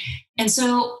harder. And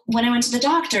so when I went to the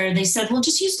doctor, they said, well,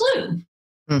 just use lube.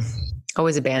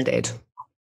 Always a Band-Aid.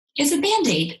 It's a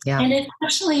Band-Aid. Yeah. And it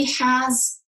actually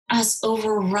has us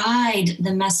override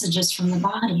the messages from the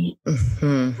body.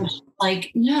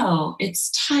 Like, no,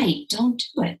 it's tight. Don't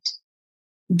do it.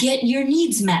 Get your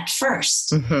needs met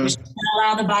first, which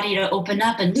allow the body to open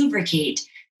up and lubricate,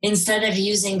 instead of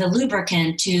using the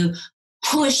lubricant to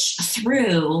push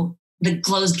through the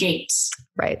closed gates.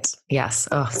 Right. Yes.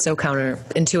 Oh, so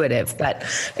counterintuitive. But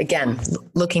again,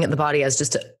 looking at the body as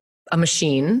just a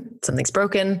machine, something's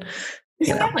broken.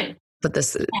 Exactly. put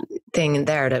this thing in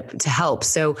there to help.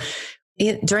 So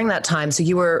during that time, so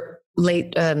you were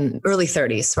early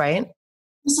 30s, right?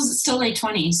 This is still late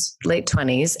 20s. Late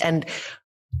 20s. And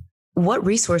what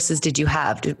resources did you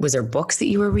have? Was there books that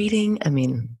you were reading? I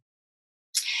mean,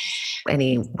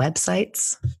 any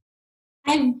websites?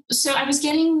 So I was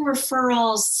getting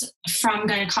referrals from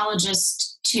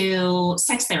gynecologists to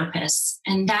sex therapists.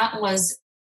 And that was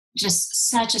just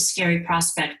such a scary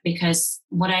prospect, because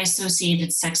what I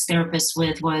associated sex therapists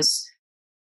with was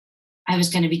I was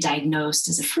going to be diagnosed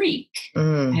as a freak. I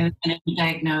was going to be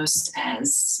diagnosed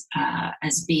as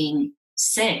being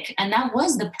sick. And that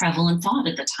was the prevalent thought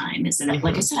at the time, is that,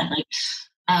 like I said,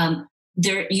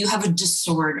 you have a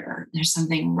disorder. There's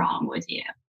something wrong with you.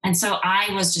 And so I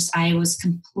was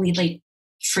completely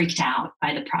freaked out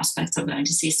by the prospects of going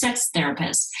to see a sex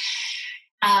therapist.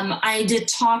 I did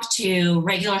talk to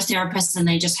regular therapists, and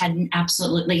they just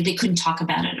they couldn't talk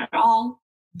about it at all.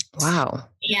 Wow.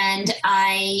 And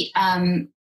I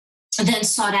then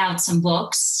sought out some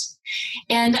books.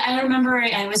 And I remember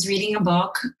I was reading a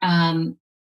book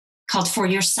called For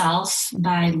Yourself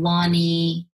by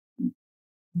Lonnie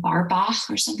Barbach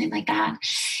or something like that.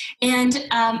 And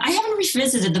I haven't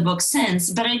revisited the book since,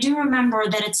 but I do remember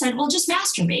that it said, well, just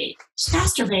masturbate. Just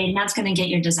masturbate, and that's going to get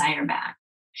your desire back.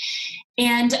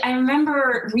 And I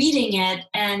remember reading it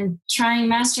and trying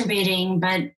masturbating,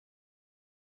 but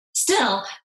still,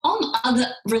 all the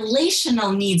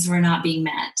relational needs were not being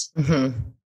met. Mm-hmm.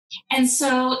 And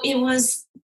so there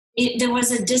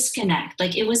was a disconnect.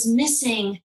 Like, it was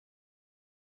missing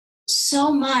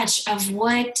so much of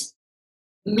what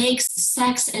makes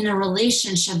sex in a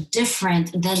relationship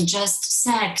different than just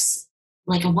sex,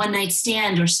 like a one-night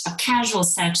stand or a casual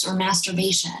sex or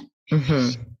masturbation.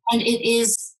 Mm-hmm. And it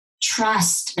is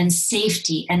trust and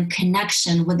safety and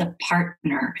connection with a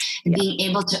partner, and being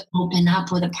able to open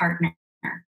up with a partner.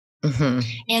 Mm-hmm.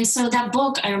 And so that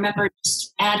book, I remember,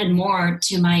 just added more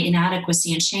to my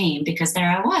inadequacy and shame, because there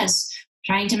I was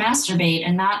trying to masturbate,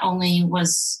 and not only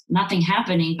was nothing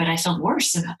happening, but I felt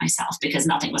worse about myself because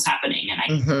nothing was happening. And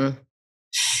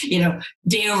I,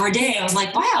 day over day, I was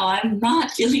like, wow, I'm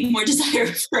not feeling more desire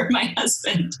for my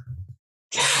husband.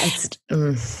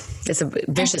 It's a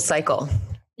vicious cycle.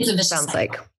 It's a vicious Sounds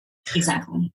cycle. like.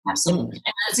 Exactly. Absolutely.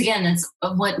 And that's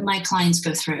what my clients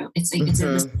go through. It's a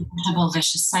incredible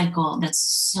vicious cycle that's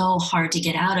so hard to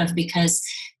get out of, because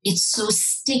it's so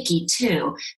sticky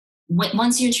too.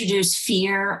 Once you introduce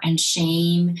fear and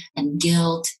shame and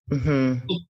guilt,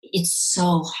 it's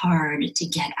so hard to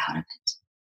get out of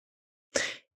it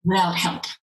without help.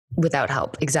 Without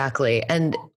help. Exactly.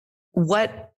 And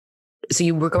so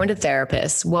you were going to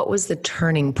therapists. What was the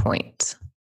turning point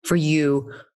for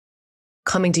you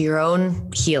coming to your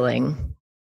own healing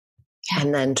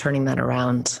and then turning that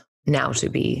around now to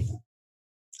be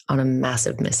on a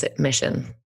massive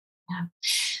mission? Yeah.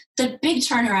 The big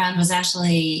turnaround was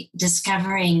actually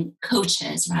discovering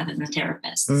coaches rather than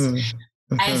therapists.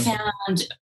 Mm-hmm. I found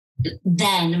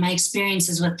then my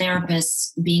experiences with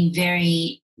therapists being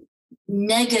very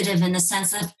negative, in the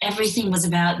sense that everything was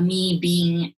about me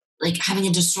being like having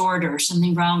a disorder or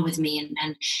something wrong with me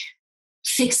and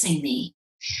fixing me.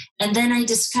 And then I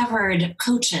discovered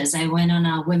coaches. I went on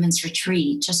a women's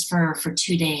retreat just for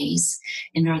 2 days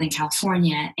in Northern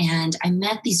California. And I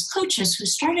met these coaches who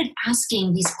started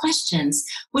asking these questions,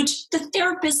 which the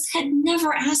therapists had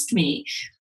never asked me.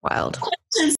 Wild.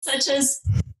 Questions such as,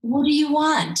 what do you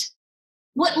want?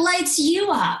 What lights you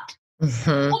up?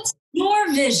 Mm-hmm. What's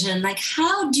your vision? Like,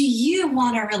 how do you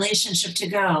want a relationship to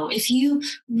go if you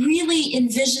really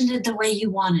envisioned it the way you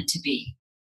want it to be?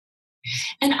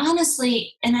 And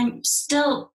honestly, and I'm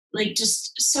still like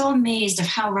just so amazed of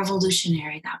how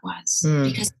revolutionary that was,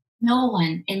 because no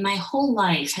one in my whole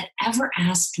life had ever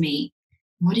asked me,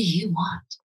 what do you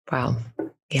want? Wow.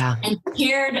 Yeah. And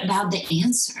cared about the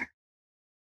answer.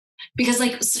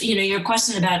 Because your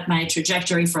question about my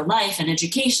trajectory for life and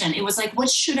education, it was like,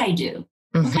 what should I do?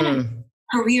 Mm-hmm. What kind of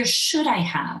career should I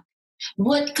have?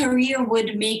 What career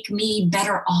would make me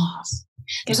better off?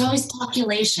 There's always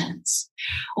calculations.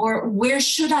 Or where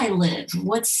should I live?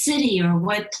 What city or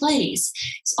what place?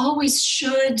 It's always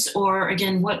shoulds, or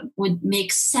again, what would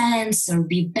make sense or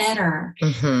be better.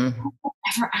 Mm-hmm. No one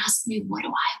ever asked me, what do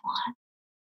I want?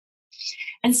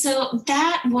 And so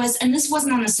that was, and this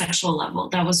wasn't on the sexual level.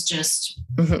 That was just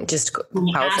powerful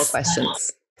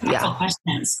questions. Powerful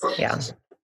questions. Yeah.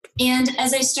 And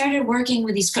as I started working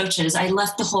with these coaches, I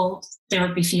left the whole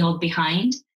therapy field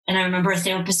behind. And I remember a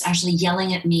therapist actually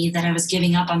yelling at me that I was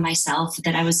giving up on myself,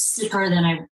 that I was sicker than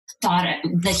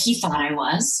he thought I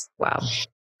was. Wow.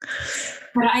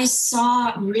 But I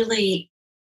saw really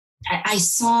I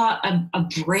saw a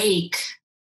break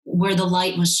where the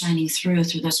light was shining through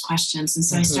those questions. And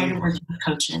so I started working with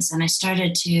coaches, and I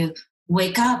started to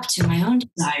wake up to my own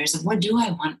desires of what do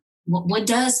I want? What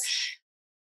does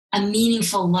a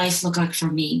meaningful life look like for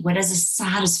me? What does a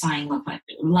satisfying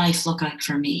life look like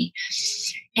for me?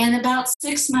 And about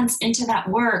 6 months into that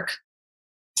work,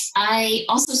 I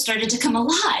also started to come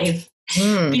alive.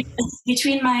 Because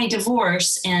between my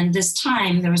divorce and this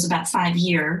time, there was about a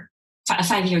 5-year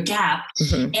gap.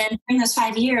 And during those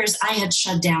 5 years, I had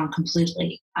shut down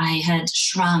completely. I had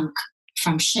shrunk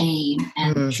from shame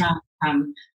and shrunk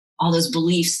from all those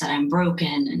beliefs that I'm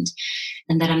broken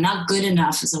and that I'm not good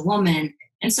enough as a woman.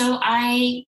 And so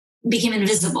I became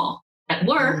invisible at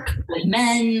work, with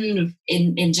men,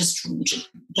 in just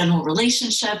general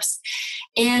relationships.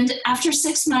 And after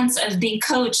 6 months of being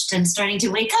coached and starting to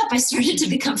wake up, I started to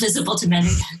become visible to men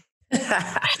again.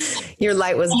 Your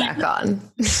light was back on.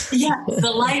 Yeah,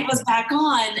 the light was back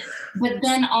on. But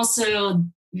then also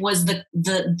was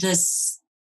this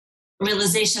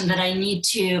realization that I need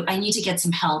to get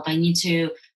some help. I need to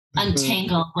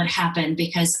untangle what happened,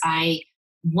 because I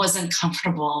wasn't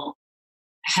comfortable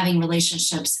having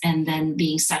relationships and then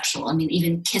being sexual. I mean,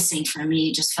 even kissing for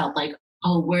me just felt like,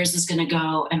 oh, where's this going to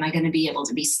go? Am I going to be able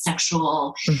to be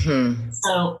sexual?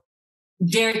 So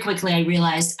very quickly, I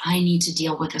realized I need to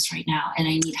deal with this right now, and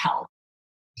I need help.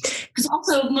 Because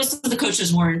also most of the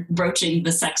coaches weren't broaching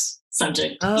the sex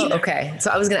subject. Oh, either. okay. So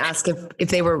I was going to ask if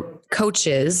they were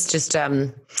coaches, just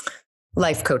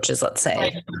life coaches, let's say.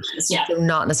 Life coaches, yeah. So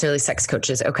not necessarily sex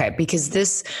coaches. Okay.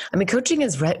 Because coaching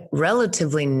is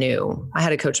relatively new. I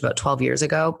had a coach about 12 years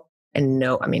ago, and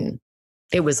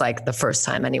it was like the first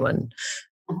time anyone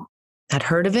had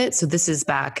heard of it. So this is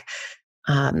back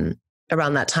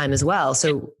around that time as well.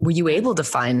 So were you able to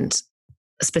find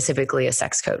specifically a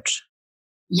sex coach?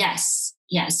 Yes.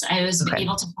 I was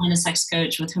able to find a sex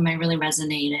coach with whom I really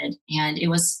resonated. And it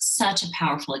was such a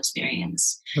powerful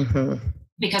experience.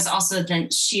 Because also then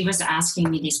she was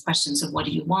asking me these questions of what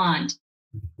do you want?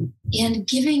 And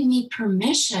giving me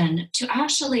permission to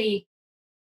actually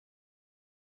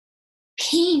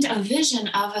paint a vision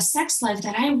of a sex life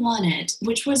that I wanted,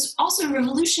 which was also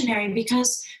revolutionary,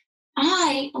 because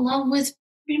I, along with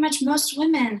pretty much most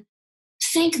women,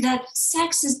 think that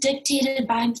sex is dictated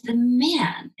by the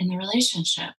man in the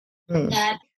relationship,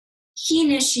 that he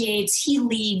initiates, he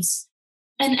leads.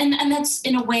 And that's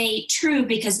in a way true,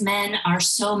 because men are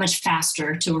so much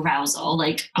faster to arousal,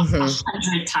 like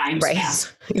 100 times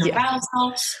faster to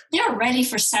arousal. They're ready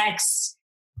for sex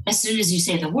as soon as you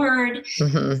say the word.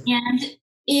 And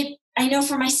I know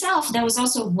for myself, that was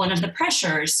also one of the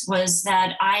pressures, was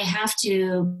that I have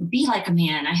to be like a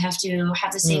man. I have to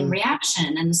have the same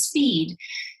reaction and the speed.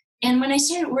 And when I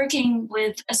started working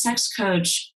with a sex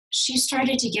coach, she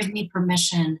started to give me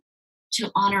permission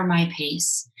to honor my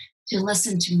pace, to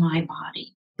listen to my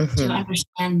body, to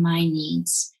understand my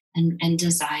needs and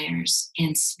desires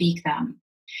and speak them.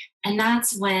 And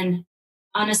that's when,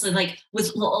 honestly, like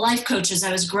with life coaches,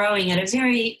 I was growing at a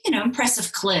very,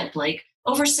 impressive clip. Like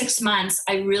over 6 months,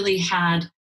 I really had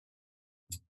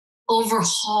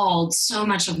overhauled so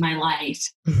much of my life,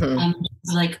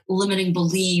 like limiting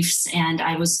beliefs. And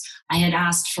I had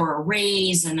asked for a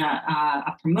raise and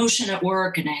a promotion at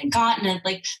work, and I had gotten it.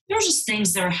 Like there were just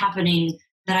things that were happening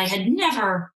that I had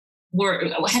never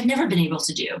been able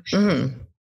to do.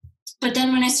 But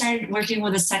then when I started working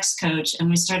with a sex coach, and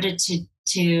we started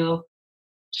to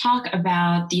talk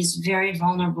about these very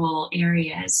vulnerable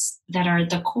areas that are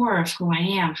the core of who I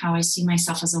am, how I see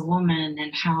myself as a woman,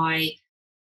 and how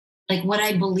what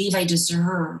I believe I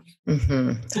deserve.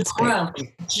 The growth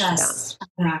just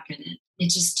rocketed. It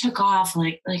just took off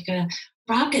like a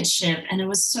rocket ship, and it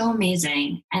was so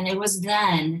amazing. And it was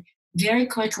then very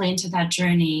quickly into that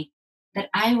journey that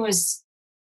I was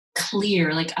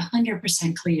clear, like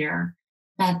 100% clear,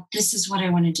 that this is what I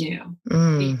want to do.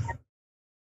 Because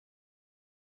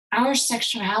our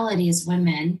sexuality as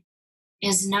women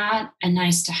is not a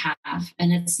nice to have,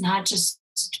 and it's not just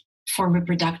for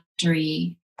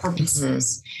reproductory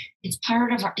purposes. It's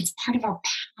part of our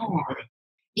power.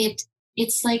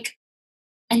 It's like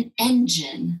an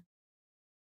engine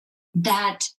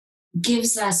that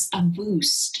gives us a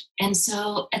boost. And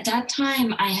so at that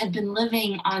time, I had been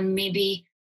living on maybe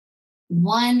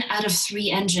 1 out of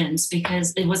 3 engines,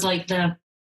 because it was like I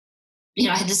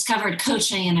had discovered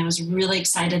coaching, and I was really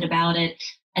excited about it,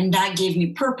 and that gave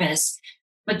me purpose.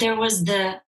 But there was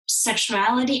the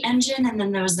sexuality engine, and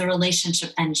then there was the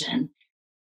relationship engine.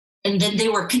 And then they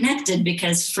were connected,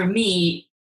 because for me,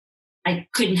 I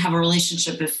couldn't have a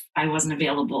relationship if I wasn't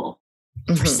available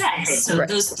for sex. So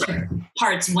those two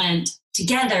parts went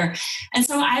together. And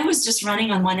so I was just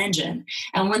running on one engine.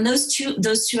 And when those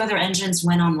two other engines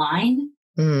went online,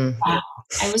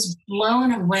 I was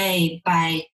blown away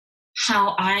by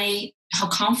how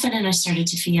confident I started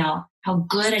to feel, how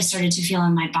good I started to feel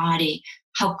in my body,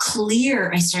 how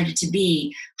clear I started to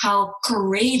be, how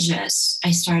courageous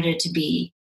I started to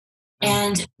be.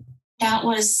 And that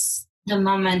was the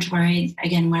moment where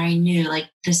I knew like,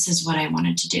 this is what I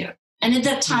wanted to do. And at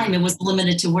that time, it was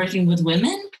limited to working with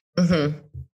women. Mm-hmm.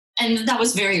 And that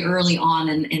was very early on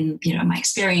in my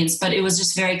experience, but it was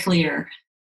just very clear.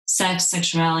 Sex,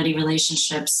 sexuality,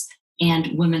 relationships,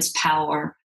 and women's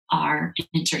power are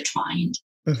intertwined.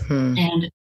 Mm-hmm.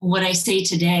 And what I say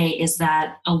today is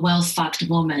that a well-fucked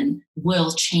woman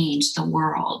will change the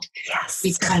world. Yes.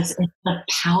 Because it's the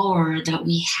power that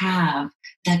we have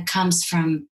that comes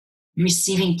from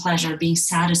receiving pleasure, being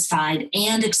satisfied,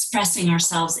 and expressing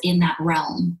ourselves in that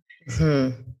realm.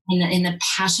 Mm-hmm. In the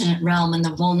passionate realm, in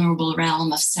the vulnerable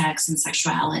realm of sex and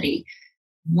sexuality.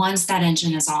 Once that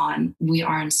engine is on, we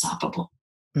are unstoppable.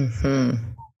 Mm-hmm.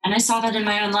 And I saw that in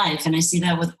my own life, and I see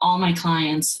that with all my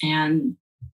clients, and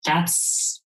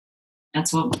that's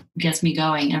what gets me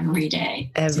going every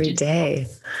day. Every day.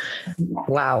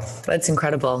 Wow, that's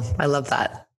incredible. I love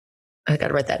that. I got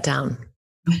to write that down.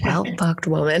 Well-fucked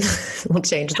woman will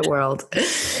change the world.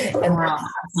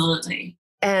 Absolutely.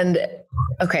 And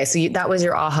okay, so that was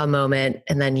your aha moment,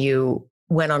 and then you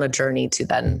went on a journey to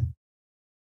then,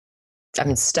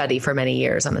 study for many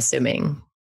years, I'm assuming.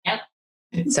 Yep.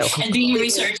 So and being a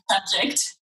research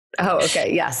subject. Oh,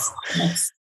 okay. Yes.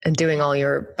 And doing all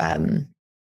your, talk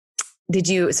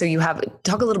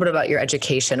a little bit about your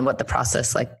education, what the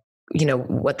process,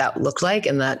 what that looked like.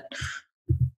 And that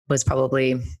was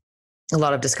probably a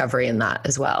lot of discovery in that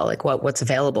as well. Like what's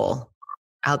available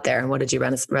out there and what did you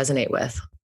resonate with?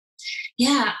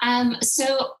 Yeah.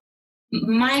 So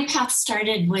my path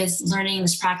started with learning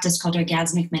this practice called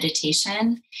orgasmic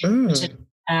meditation, which is,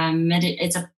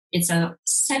 it's a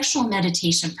sexual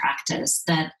meditation practice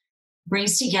that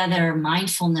brings together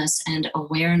mindfulness and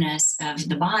awareness of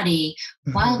the body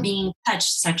while being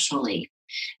touched sexually.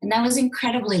 And that was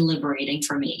incredibly liberating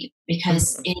for me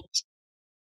because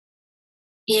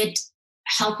it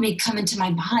helped me come into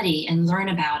my body and learn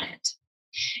about it.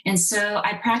 And so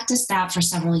I practiced that for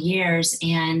several years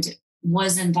and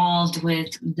was involved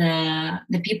with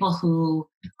the people who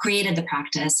created the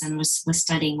practice and was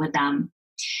studying with them.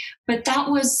 But that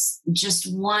was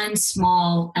just one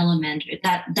small element.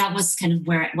 That was kind of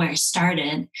where I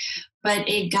started. But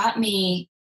it got me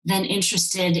then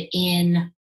interested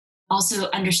in also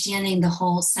understanding the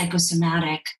whole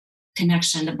psychosomatic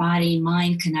connection, the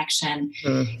body-mind connection.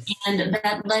 And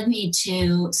that led me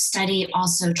to study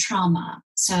also trauma.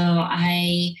 So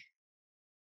I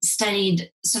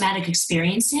studied somatic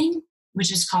experiencing,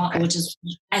 which is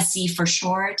SE for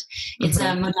short. It's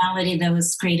a modality that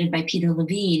was created by Peter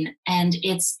Levine, and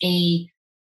it's a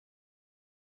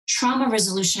trauma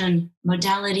resolution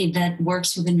modality that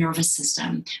works with the nervous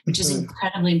system, which is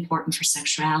incredibly important for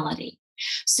sexuality.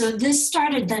 So this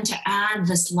started then to add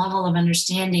this level of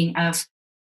understanding of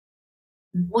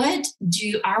what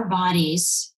do our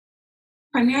bodies,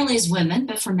 primarily as women,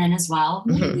 but for men as well,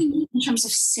 what do we need in terms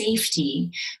of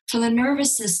safety for the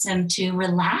nervous system to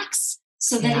relax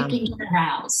so that it can get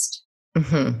aroused.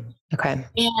 Okay.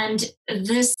 And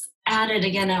this added,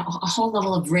 again, a whole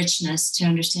level of richness to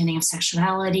understanding of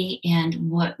sexuality and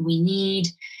what we need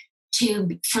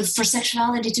for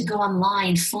sexuality to go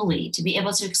online fully, to be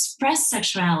able to express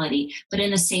sexuality, but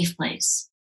in a safe place.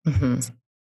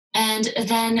 And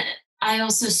then I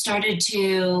also started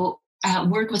to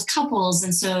work with couples.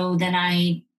 And so then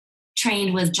I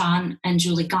trained with John and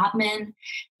Julie Gottman,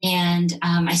 and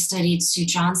I studied Sue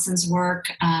Johnson's work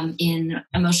in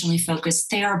emotionally focused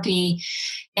therapy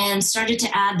and started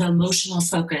to add the emotional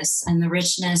focus and the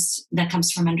richness that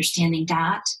comes from understanding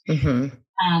that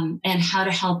and how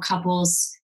to help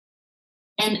couples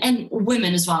and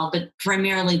women as well, but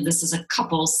primarily this is a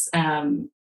couples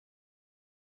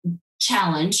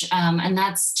challenge, and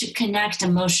that's to connect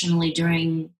emotionally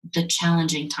during the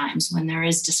challenging times when there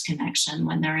is disconnection,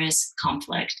 when there is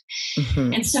conflict.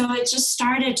 And so it just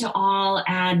started to all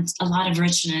add a lot of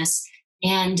richness,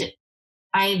 and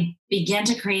I began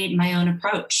to create my own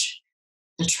approach.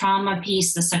 The trauma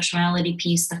piece, the sexuality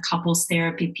piece, the couples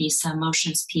therapy piece, the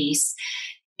emotions piece,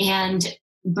 and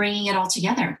bringing it all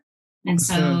together. And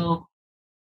so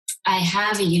I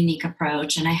have a unique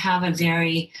approach, and I have a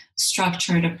very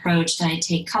structured approach that I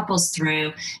take couples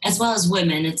through, as well as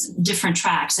women. It's different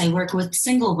tracks. I work with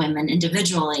single women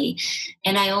individually,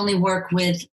 and I only work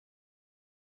with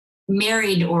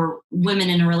married or women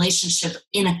in a relationship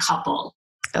in a couple.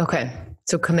 Okay.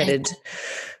 So committed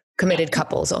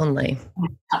couples only.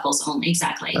 Couples only,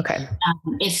 exactly. Okay.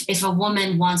 If a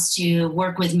woman wants to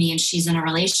work with me and she's in a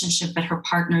relationship, but her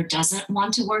partner doesn't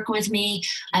want to work with me,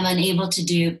 I'm unable to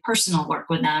do personal work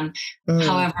with them.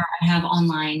 However, I have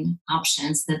online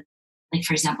options that, like,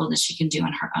 for example, that she can do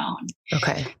on her own.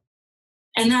 Okay.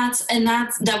 And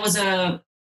that was a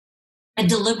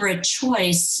deliberate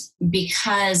choice,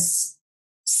 because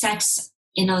sex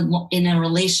in a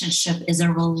relationship is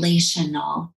a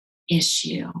relational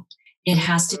issue. It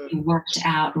has to be worked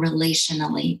out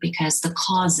relationally, because the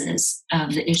causes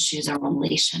of the issues are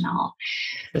relational.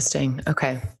 Interesting.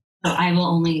 Okay. So I will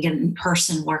only get in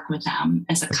person work with them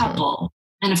as a couple.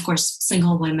 And of course,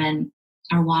 single women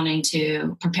are wanting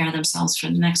to prepare themselves for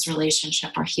the next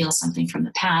relationship or heal something from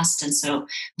the past. And so,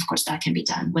 of course, that can be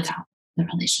done without the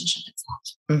relationship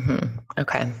itself.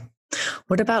 Okay.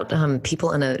 What about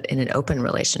people in an open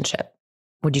relationship?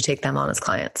 Would you take them on as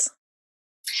clients?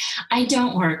 I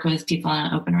don't work with people in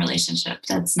an open relationship.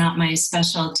 That's not my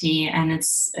specialty. And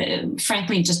it's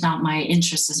frankly just not my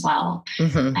interest as well.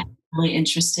 I'm really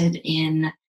interested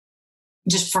in,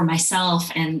 just for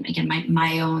myself, and again,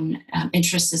 my own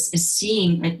interest is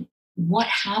seeing, like, what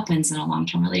happens in a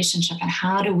long-term relationship, and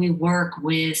how do we work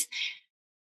with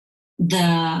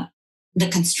the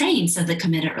constraints of the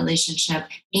committed relationship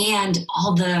and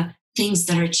all the things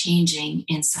that are changing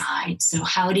inside. So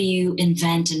how do you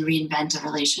invent and reinvent a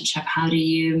relationship? How do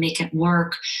you make it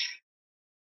work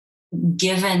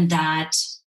given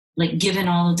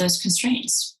all of those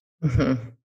constraints?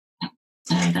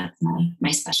 That's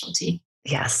my specialty.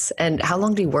 Yes. And how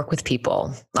long do you work with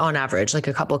people on average? Like,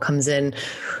 a couple comes in,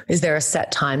 is there a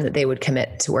set time that they would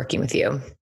commit to working with you?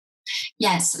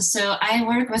 Yes. So I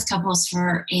work with couples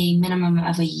for a minimum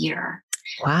of a year.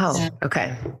 Wow. So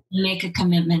okay. They make a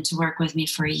commitment to work with me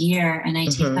for a year, and I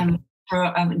take them through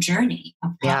a journey, a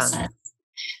process.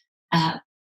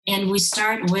 And we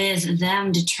start with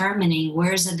them determining,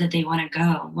 where is it that they want to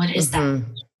go? What is that?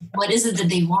 What is it that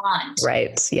they want?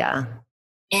 Right. Yeah.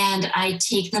 And I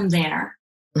take them there.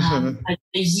 A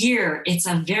year, it's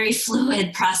a very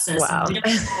fluid process. Wow. We don't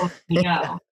know where we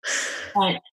go.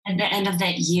 But at the end of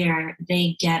that year,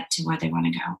 they get to where they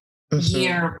want to go.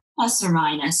 Year plus or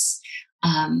minus.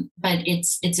 But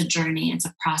it's a journey, it's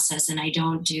a process, and I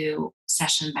don't do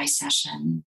session by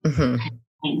session kind of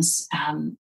things,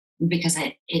 because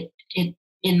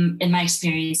in my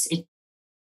experience, it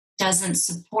doesn't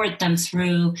support them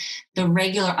through the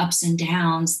regular ups and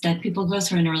downs that people go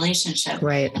through in a relationship.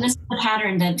 Right. And this is a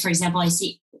pattern that, for example, I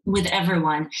see with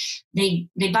everyone. They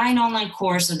buy an online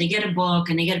course, or they get a book,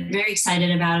 and they get very excited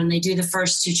about it, and they do the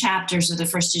first 2 chapters or the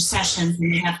first 2 sessions,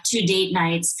 and they have 2 date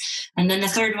nights, and then the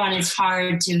third one is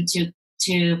hard to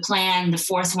plan. The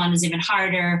fourth one is even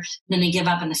harder. Then they give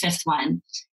up on the 5th one.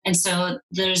 And so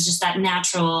there's just that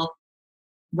natural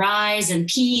rise and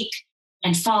peak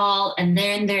and fall, and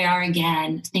then they are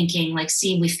again thinking, like,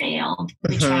 see, we failed.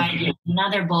 We tried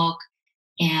another book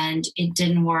and it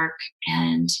didn't work,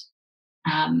 and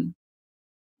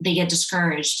they get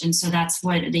discouraged. And so that's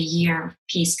what the year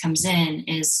piece comes in,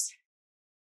 is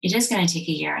it is going to take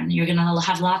a year, and you're going to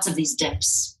have lots of these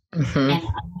dips. And I'm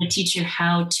going to teach you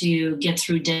how to get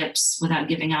through dips without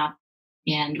giving up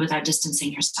and without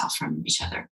distancing yourself from each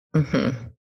other. And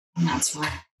that's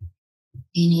why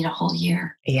you need a whole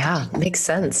year. Yeah, makes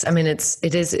sense. I mean, it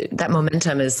is that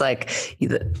momentum is like,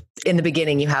 in the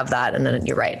beginning you have that, and then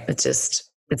you're right.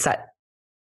 It's that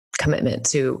commitment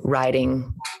to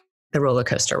riding the roller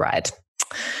coaster ride.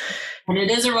 And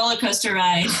it is a roller coaster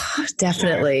ride.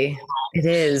 Definitely. It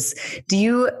is. Do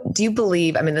you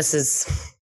believe, I mean, this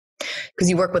is because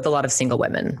you work with a lot of single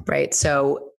women, right?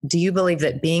 So do you believe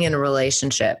that being in a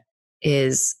relationship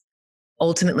is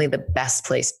ultimately the best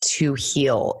place to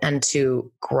heal and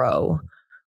to grow?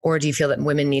 Or do you feel that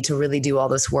women need to really do all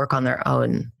this work on their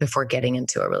own before getting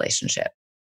into a relationship?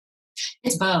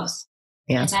 It's both.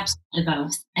 Yeah. It's absolutely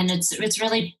both. And it's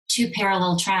really 2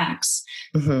 parallel tracks.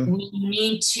 We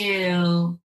need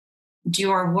to do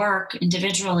our work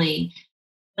individually,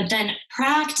 but then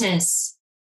practice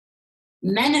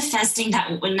manifesting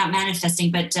that, not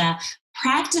manifesting, but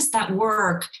practice that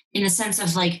work in a sense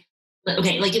of like,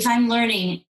 okay, like if I'm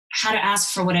learning how to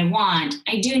ask for what I want,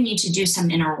 I do need to do some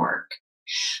inner work.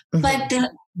 But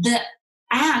the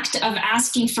act of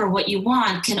asking for what you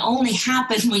want can only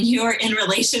happen when you're in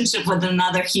relationship with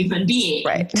another human being.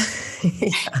 Right.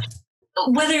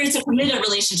 Whether it's a committed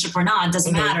relationship or not,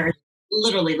 doesn't matter.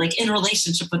 Literally, like in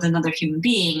relationship with another human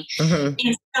being.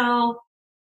 And so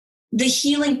the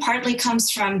healing partly comes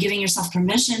from giving yourself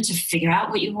permission to figure out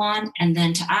what you want, and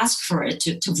then to ask for it,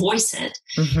 to voice it.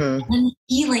 And then the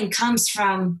healing comes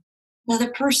from the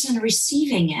other person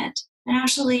receiving it and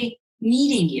actually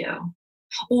meeting you,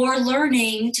 or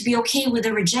learning to be okay with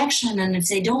the rejection. And if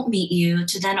they don't meet you,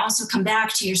 to then also come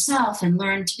back to yourself and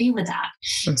learn to be with that.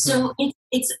 Mm-hmm. So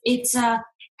it's a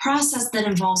process that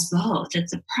involves both.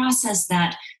 It's a process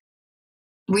that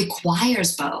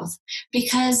requires both,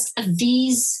 because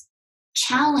these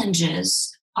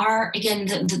challenges are, again,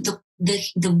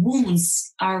 the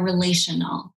wounds are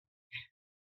relational.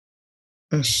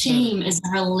 Mm-hmm. Shame is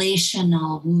a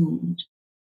relational wound.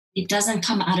 It doesn't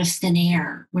come out of thin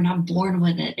air. We're not born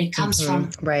with it. It comes from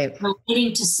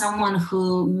relating to someone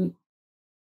who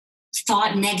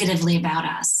thought negatively about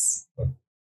us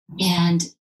and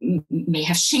may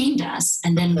have shamed us,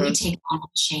 and then we take on the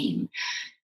shame.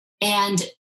 And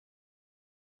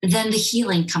then the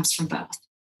healing comes from both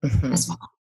as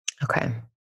well. Okay.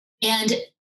 And,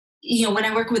 when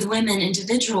I work with women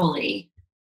individually,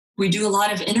 we do a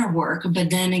lot of inner work, but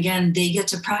then again, they get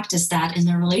to practice that in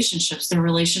their relationships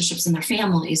in their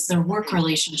families, their work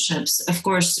relationships, of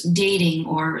course, dating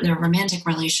or their romantic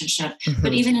relationship. Mm-hmm.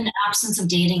 But even in the absence of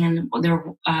dating and their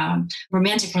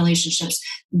romantic relationships,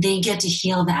 they get to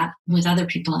heal that with other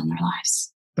people in their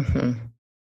lives. Mm-hmm.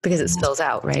 Because it spills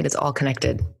out, right? It's all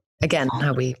connected. Again,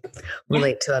 how we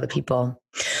relate to other people.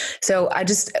 So I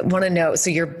just want to know, so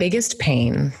your biggest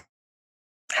pain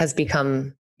has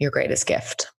become your greatest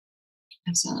gift.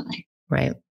 Absolutely.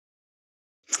 Right.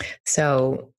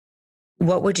 So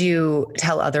what would you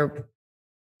tell other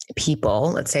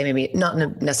people, let's say maybe not in a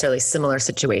necessarily similar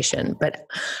situation, but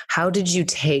how did you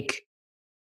take,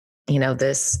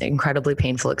 this incredibly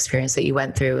painful experience that you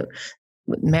went through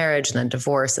with marriage and then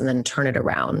divorce and then turn it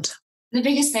around? The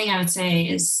biggest thing I would say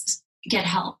is get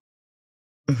help.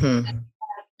 Mm-hmm.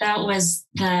 That was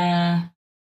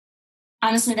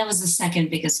honestly, that was the second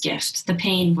biggest gift. The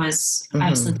pain was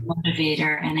absolutely the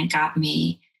motivator, and it got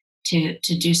me to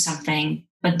do something,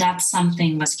 but that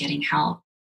something was getting help.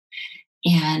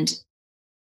 And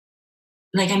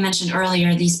like I mentioned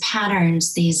earlier, these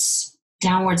patterns, these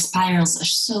downward spirals are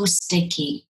so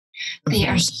sticky. They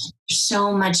are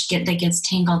so much that gets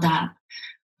tangled up.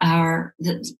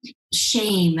 The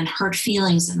shame and hurt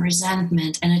feelings and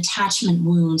resentment and attachment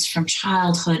wounds from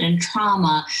childhood and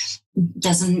trauma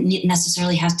doesn't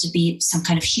necessarily have to be some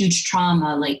kind of huge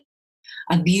trauma like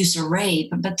abuse or rape,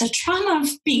 but the trauma of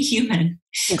being human.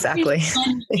 Exactly.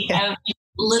 Of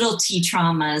little t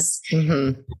traumas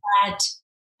that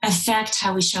affect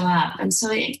how we show up. And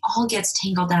so it all gets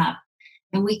tangled up.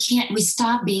 And we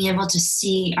stop being able to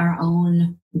see our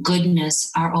own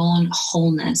goodness, our own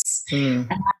wholeness. And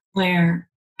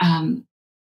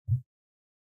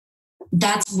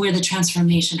that's where the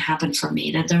transformation happened for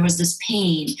me, that there was this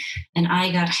pain and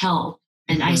I got help.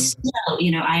 And I still,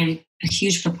 I'm a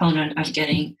huge proponent of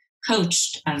getting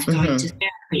coached, of going to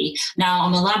therapy. Now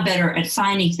I'm a lot better at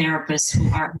finding therapists who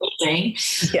are amazing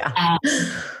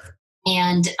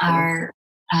and are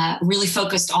really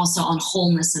focused also on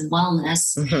wholeness and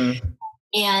wellness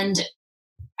and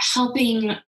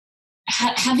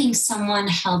having someone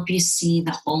help you see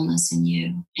the wholeness in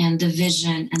you and the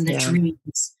vision and the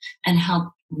dreams and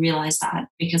help realize that.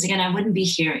 Because again, I wouldn't be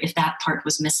here if that part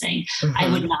was missing. I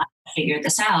would not have figured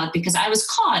this out because I was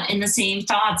caught in the same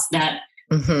thoughts that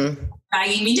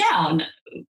dragging me down.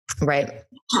 Right.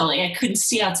 Actually, I couldn't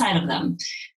see outside of them.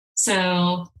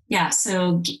 So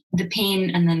the pain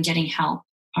and then getting help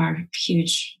are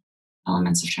huge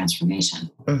elements of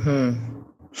transformation.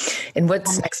 And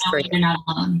what's next for you? You're not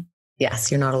alone.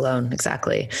 Yes, you're not alone.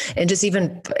 Exactly. And just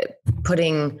even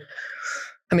putting,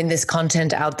 this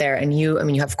content out there, and you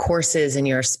have courses and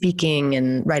you're speaking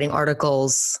and writing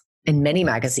articles in many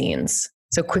magazines.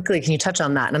 So quickly, can you touch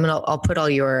on that? And I'll put all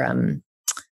your,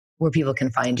 where people can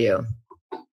find you.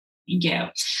 Thank you.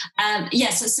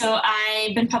 Yes. So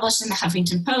I've been published in the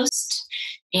Huffington Post,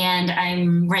 and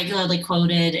I'm regularly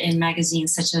quoted in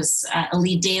magazines such as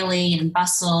Elite Daily and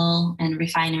Bustle and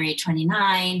Refinery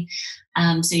 29.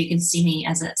 So you can see me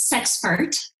as a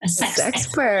sexpert, a sex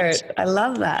expert. I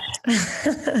love that.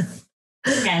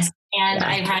 Yes. And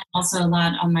I write also a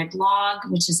lot on my blog,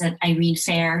 which is at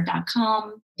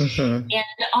irenefehr.com. And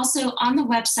also on the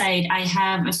website, I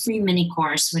have a free mini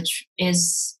course, which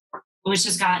has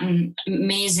gotten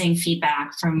amazing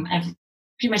feedback from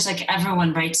pretty much like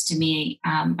everyone writes to me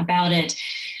about it.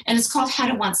 And it's called How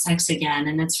to Want Sex Again.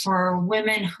 And it's for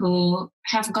women who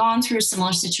have gone through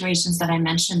similar situations that I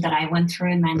mentioned that I went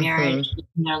through in my marriage,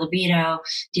 their libido,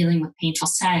 dealing with painful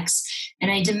sex.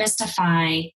 And I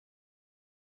demystify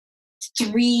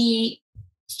three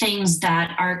things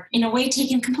that are in a way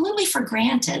taken completely for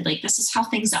granted. Like this is how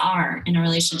things are in a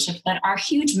relationship, that are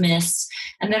huge myths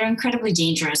and that are incredibly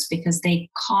dangerous because they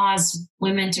cause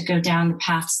women to go down the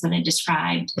paths that I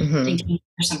described, thinking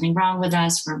there's something wrong with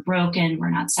us, we're broken, we're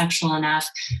not sexual enough,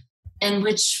 and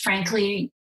which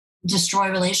frankly destroy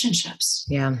relationships.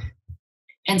 Yeah.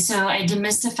 And so I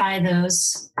demystify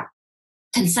those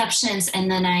conceptions, and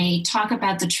then I talk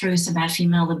about the truth about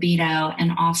female libido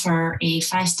and offer a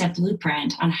 5-step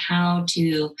blueprint on how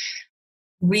to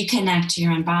reconnect to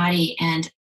your own body.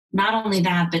 And not only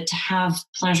that, but to have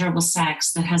pleasurable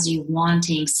sex that has you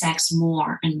wanting sex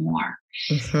more and more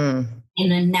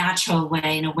in a natural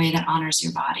way, in a way that honors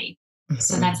your body.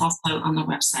 So that's also on the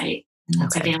website, and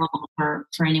that's available for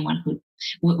anyone who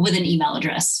with an email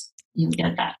address. You'll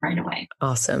get that right away.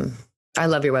 Awesome. I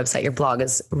love your website. Your blog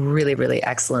is really, really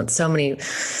excellent. So many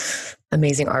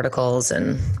amazing articles,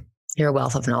 and you're a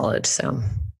wealth of knowledge. So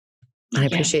I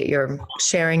appreciate your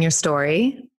sharing your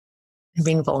story and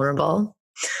being vulnerable.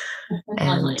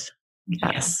 And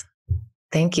yes,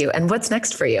 thank you. And what's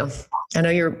next for you? I know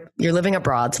you're living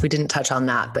abroad, so we didn't touch on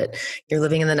that, but you're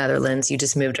living in the Netherlands. You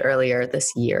just moved earlier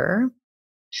this year.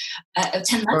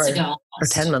 10 months ago. Or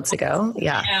 10 months ago.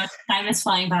 Yeah. Time is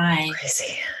flying by.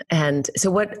 Crazy. And so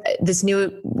what this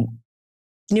new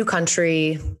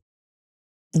country,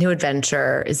 new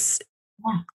adventure is,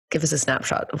 give us a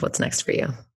snapshot of what's next for you.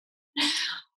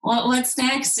 Well, what's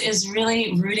next is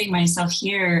really rooting myself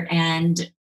here.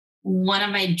 And one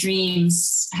of my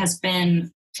dreams has been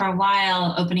for a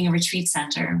while opening a retreat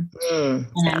center. And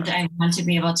I want to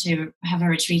be able to have a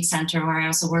retreat center where I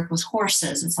also work with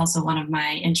horses. It's also one of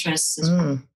my interests, is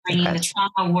bringing the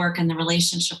trauma work and the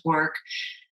relationship work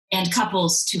and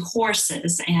couples to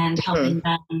horses and helping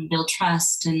them build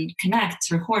trust and connect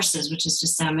through horses, which is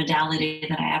just a modality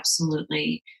that I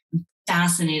absolutely am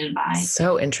fascinated by.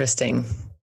 So interesting.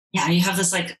 Yeah, you have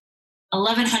this like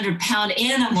 1,100-pound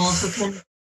animal who can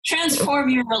transform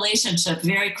your relationship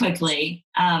very quickly.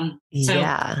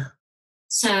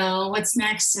 So what's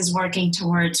next is working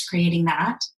towards creating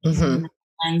that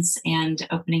and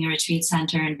opening a retreat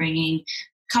center and bringing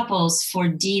couples for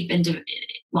deep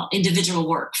individual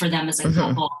work for them as a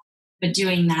couple, but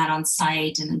doing that on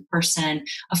site and in person.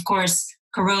 Of course,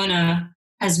 Corona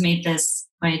has made this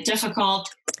quite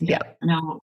difficult. I don't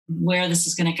know where this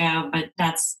is going to go, but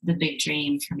that's the big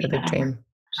dream for me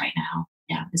right now.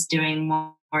 Yeah, is doing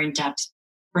more in-depth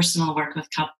personal work with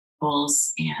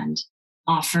couples and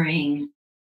offering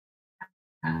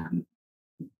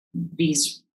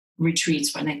these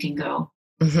retreats where they can go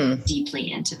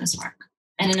deeply into this work.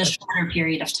 And in a shorter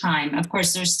period of time. Of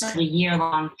course, there's still a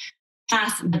year-long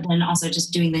path, but then also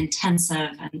just doing the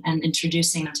intensive and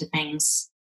introducing them to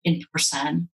things in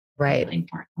person. Right. Really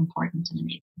important and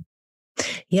amazing.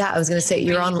 Yeah, I was going to say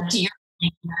you're on.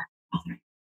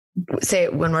 Say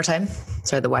it one more time.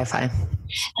 Sorry, the Wi-Fi.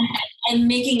 And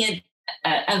making it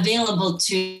available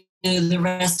to the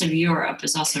rest of Europe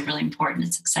is also really important.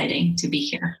 It's exciting to be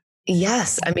here.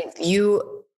 Yes. I mean,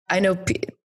 I know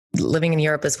living in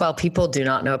Europe as well, people do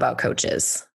not know about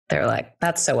coaches. They're like,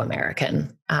 that's so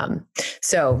American.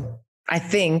 So I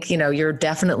think, you're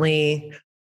definitely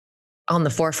on the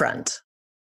forefront,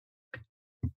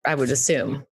 I would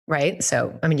assume. Right.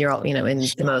 So, I mean, you're all, in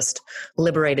the most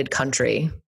liberated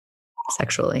country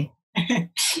sexually. The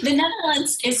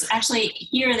Netherlands is actually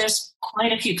here. There's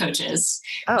quite a few coaches.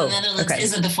 Oh, the Netherlands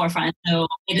is at the forefront. So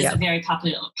it is a very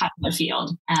popular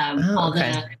field. All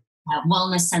the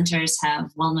wellness centers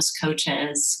have wellness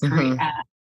coaches.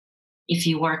 If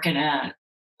you work in a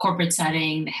corporate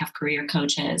setting, they have career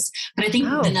coaches. But I think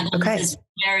the Netherlands is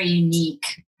very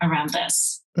unique around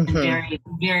this and very,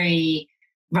 very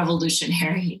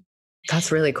revolutionary. That's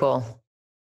really cool.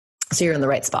 So you're in the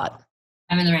right spot.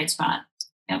 I'm in the right spot.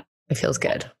 Yep. It feels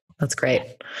good. That's great.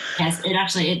 Yes, it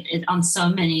actually, it on so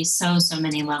many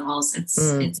levels, it's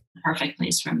the perfect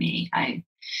place for me. I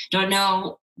don't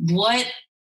know what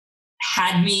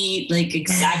had me like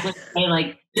exactly say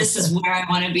like, this is where I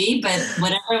want to be, but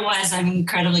whatever it was, I'm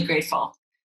incredibly grateful.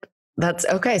 That's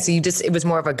okay. So it was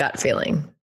more of a gut feeling.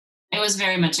 It was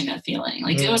very much a gut feeling.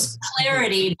 Like it was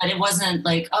clarity, but it wasn't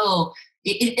like,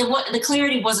 the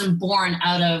clarity wasn't born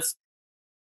out of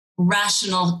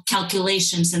rational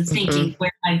calculations and thinking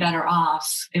where am I better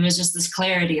off. It was just this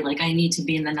clarity, like I need to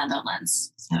be in the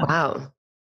Netherlands. So, wow.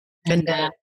 And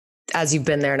as you've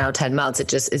been there now 10 months, it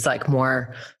just is like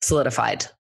more solidified.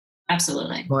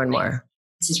 Absolutely. More and more.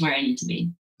 This is where I need to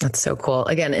be. That's so cool.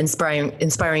 Again,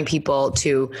 inspiring people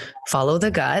to follow the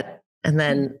gut. And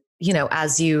then,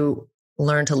 as you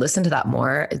learn to listen to that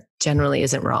more, it generally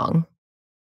isn't wrong.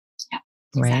 Yeah,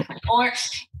 right. Exactly. Or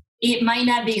it might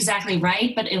not be exactly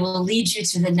right, but it will lead you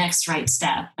to the next right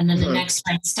step. And then the next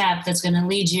right step that's going to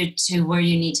lead you to where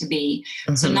you need to be.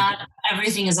 So not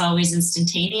everything is always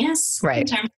instantaneous in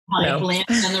terms of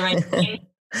landing on the right thing.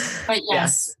 But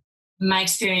yes, my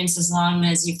experience, as long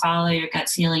as you follow your gut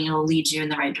feeling, it will lead you in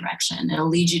the right direction. It'll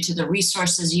lead you to the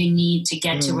resources you need to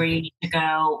get to where you need to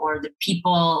go, or the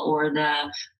people, or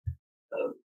the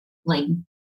like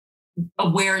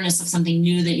awareness of something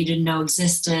new that you didn't know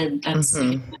existed. That's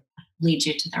lead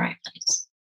you to the right place.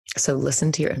 So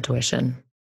listen to your intuition.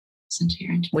 Listen to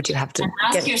your intuition. Would you have to and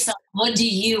ask yourself, what do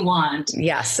you want?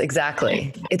 Yes,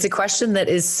 exactly. It's a question that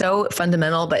is so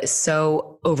fundamental, but is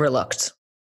so overlooked,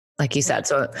 like you said.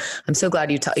 So I'm so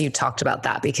glad you talked about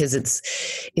that, because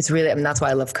it's really, I mean, that's why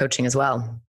I love coaching as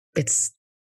well.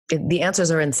 The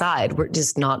answers are inside. We're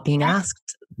just not being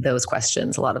asked those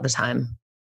questions a lot of the time.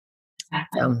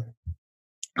 Exactly.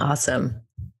 Awesome.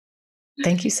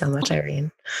 Thank you so much,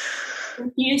 Irene.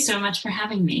 Thank you so much for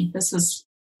having me. It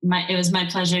was my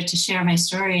pleasure to share my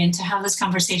story and to have this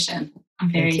conversation. A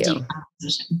very deep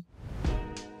conversation.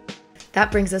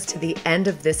 That brings us to the end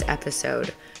of this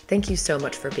episode. Thank you so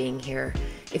much for being here.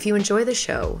 If you enjoy the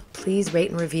show, please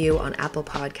rate and review on Apple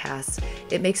Podcasts.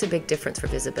 It makes a big difference for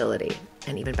visibility.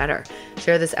 And even better,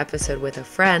 share this episode with a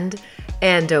friend.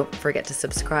 And don't forget to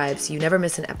subscribe so you never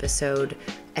miss an episode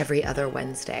every other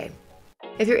Wednesday.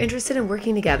 If you're interested in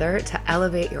working together to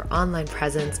elevate your online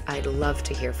presence, I'd love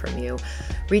to hear from you.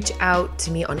 Reach out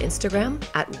to me on Instagram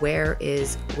at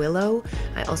whereiswillow.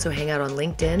 I also hang out on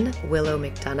LinkedIn, Willow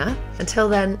McDonough. Until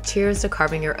then, cheers to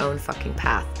carving your own fucking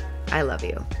path. I love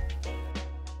you.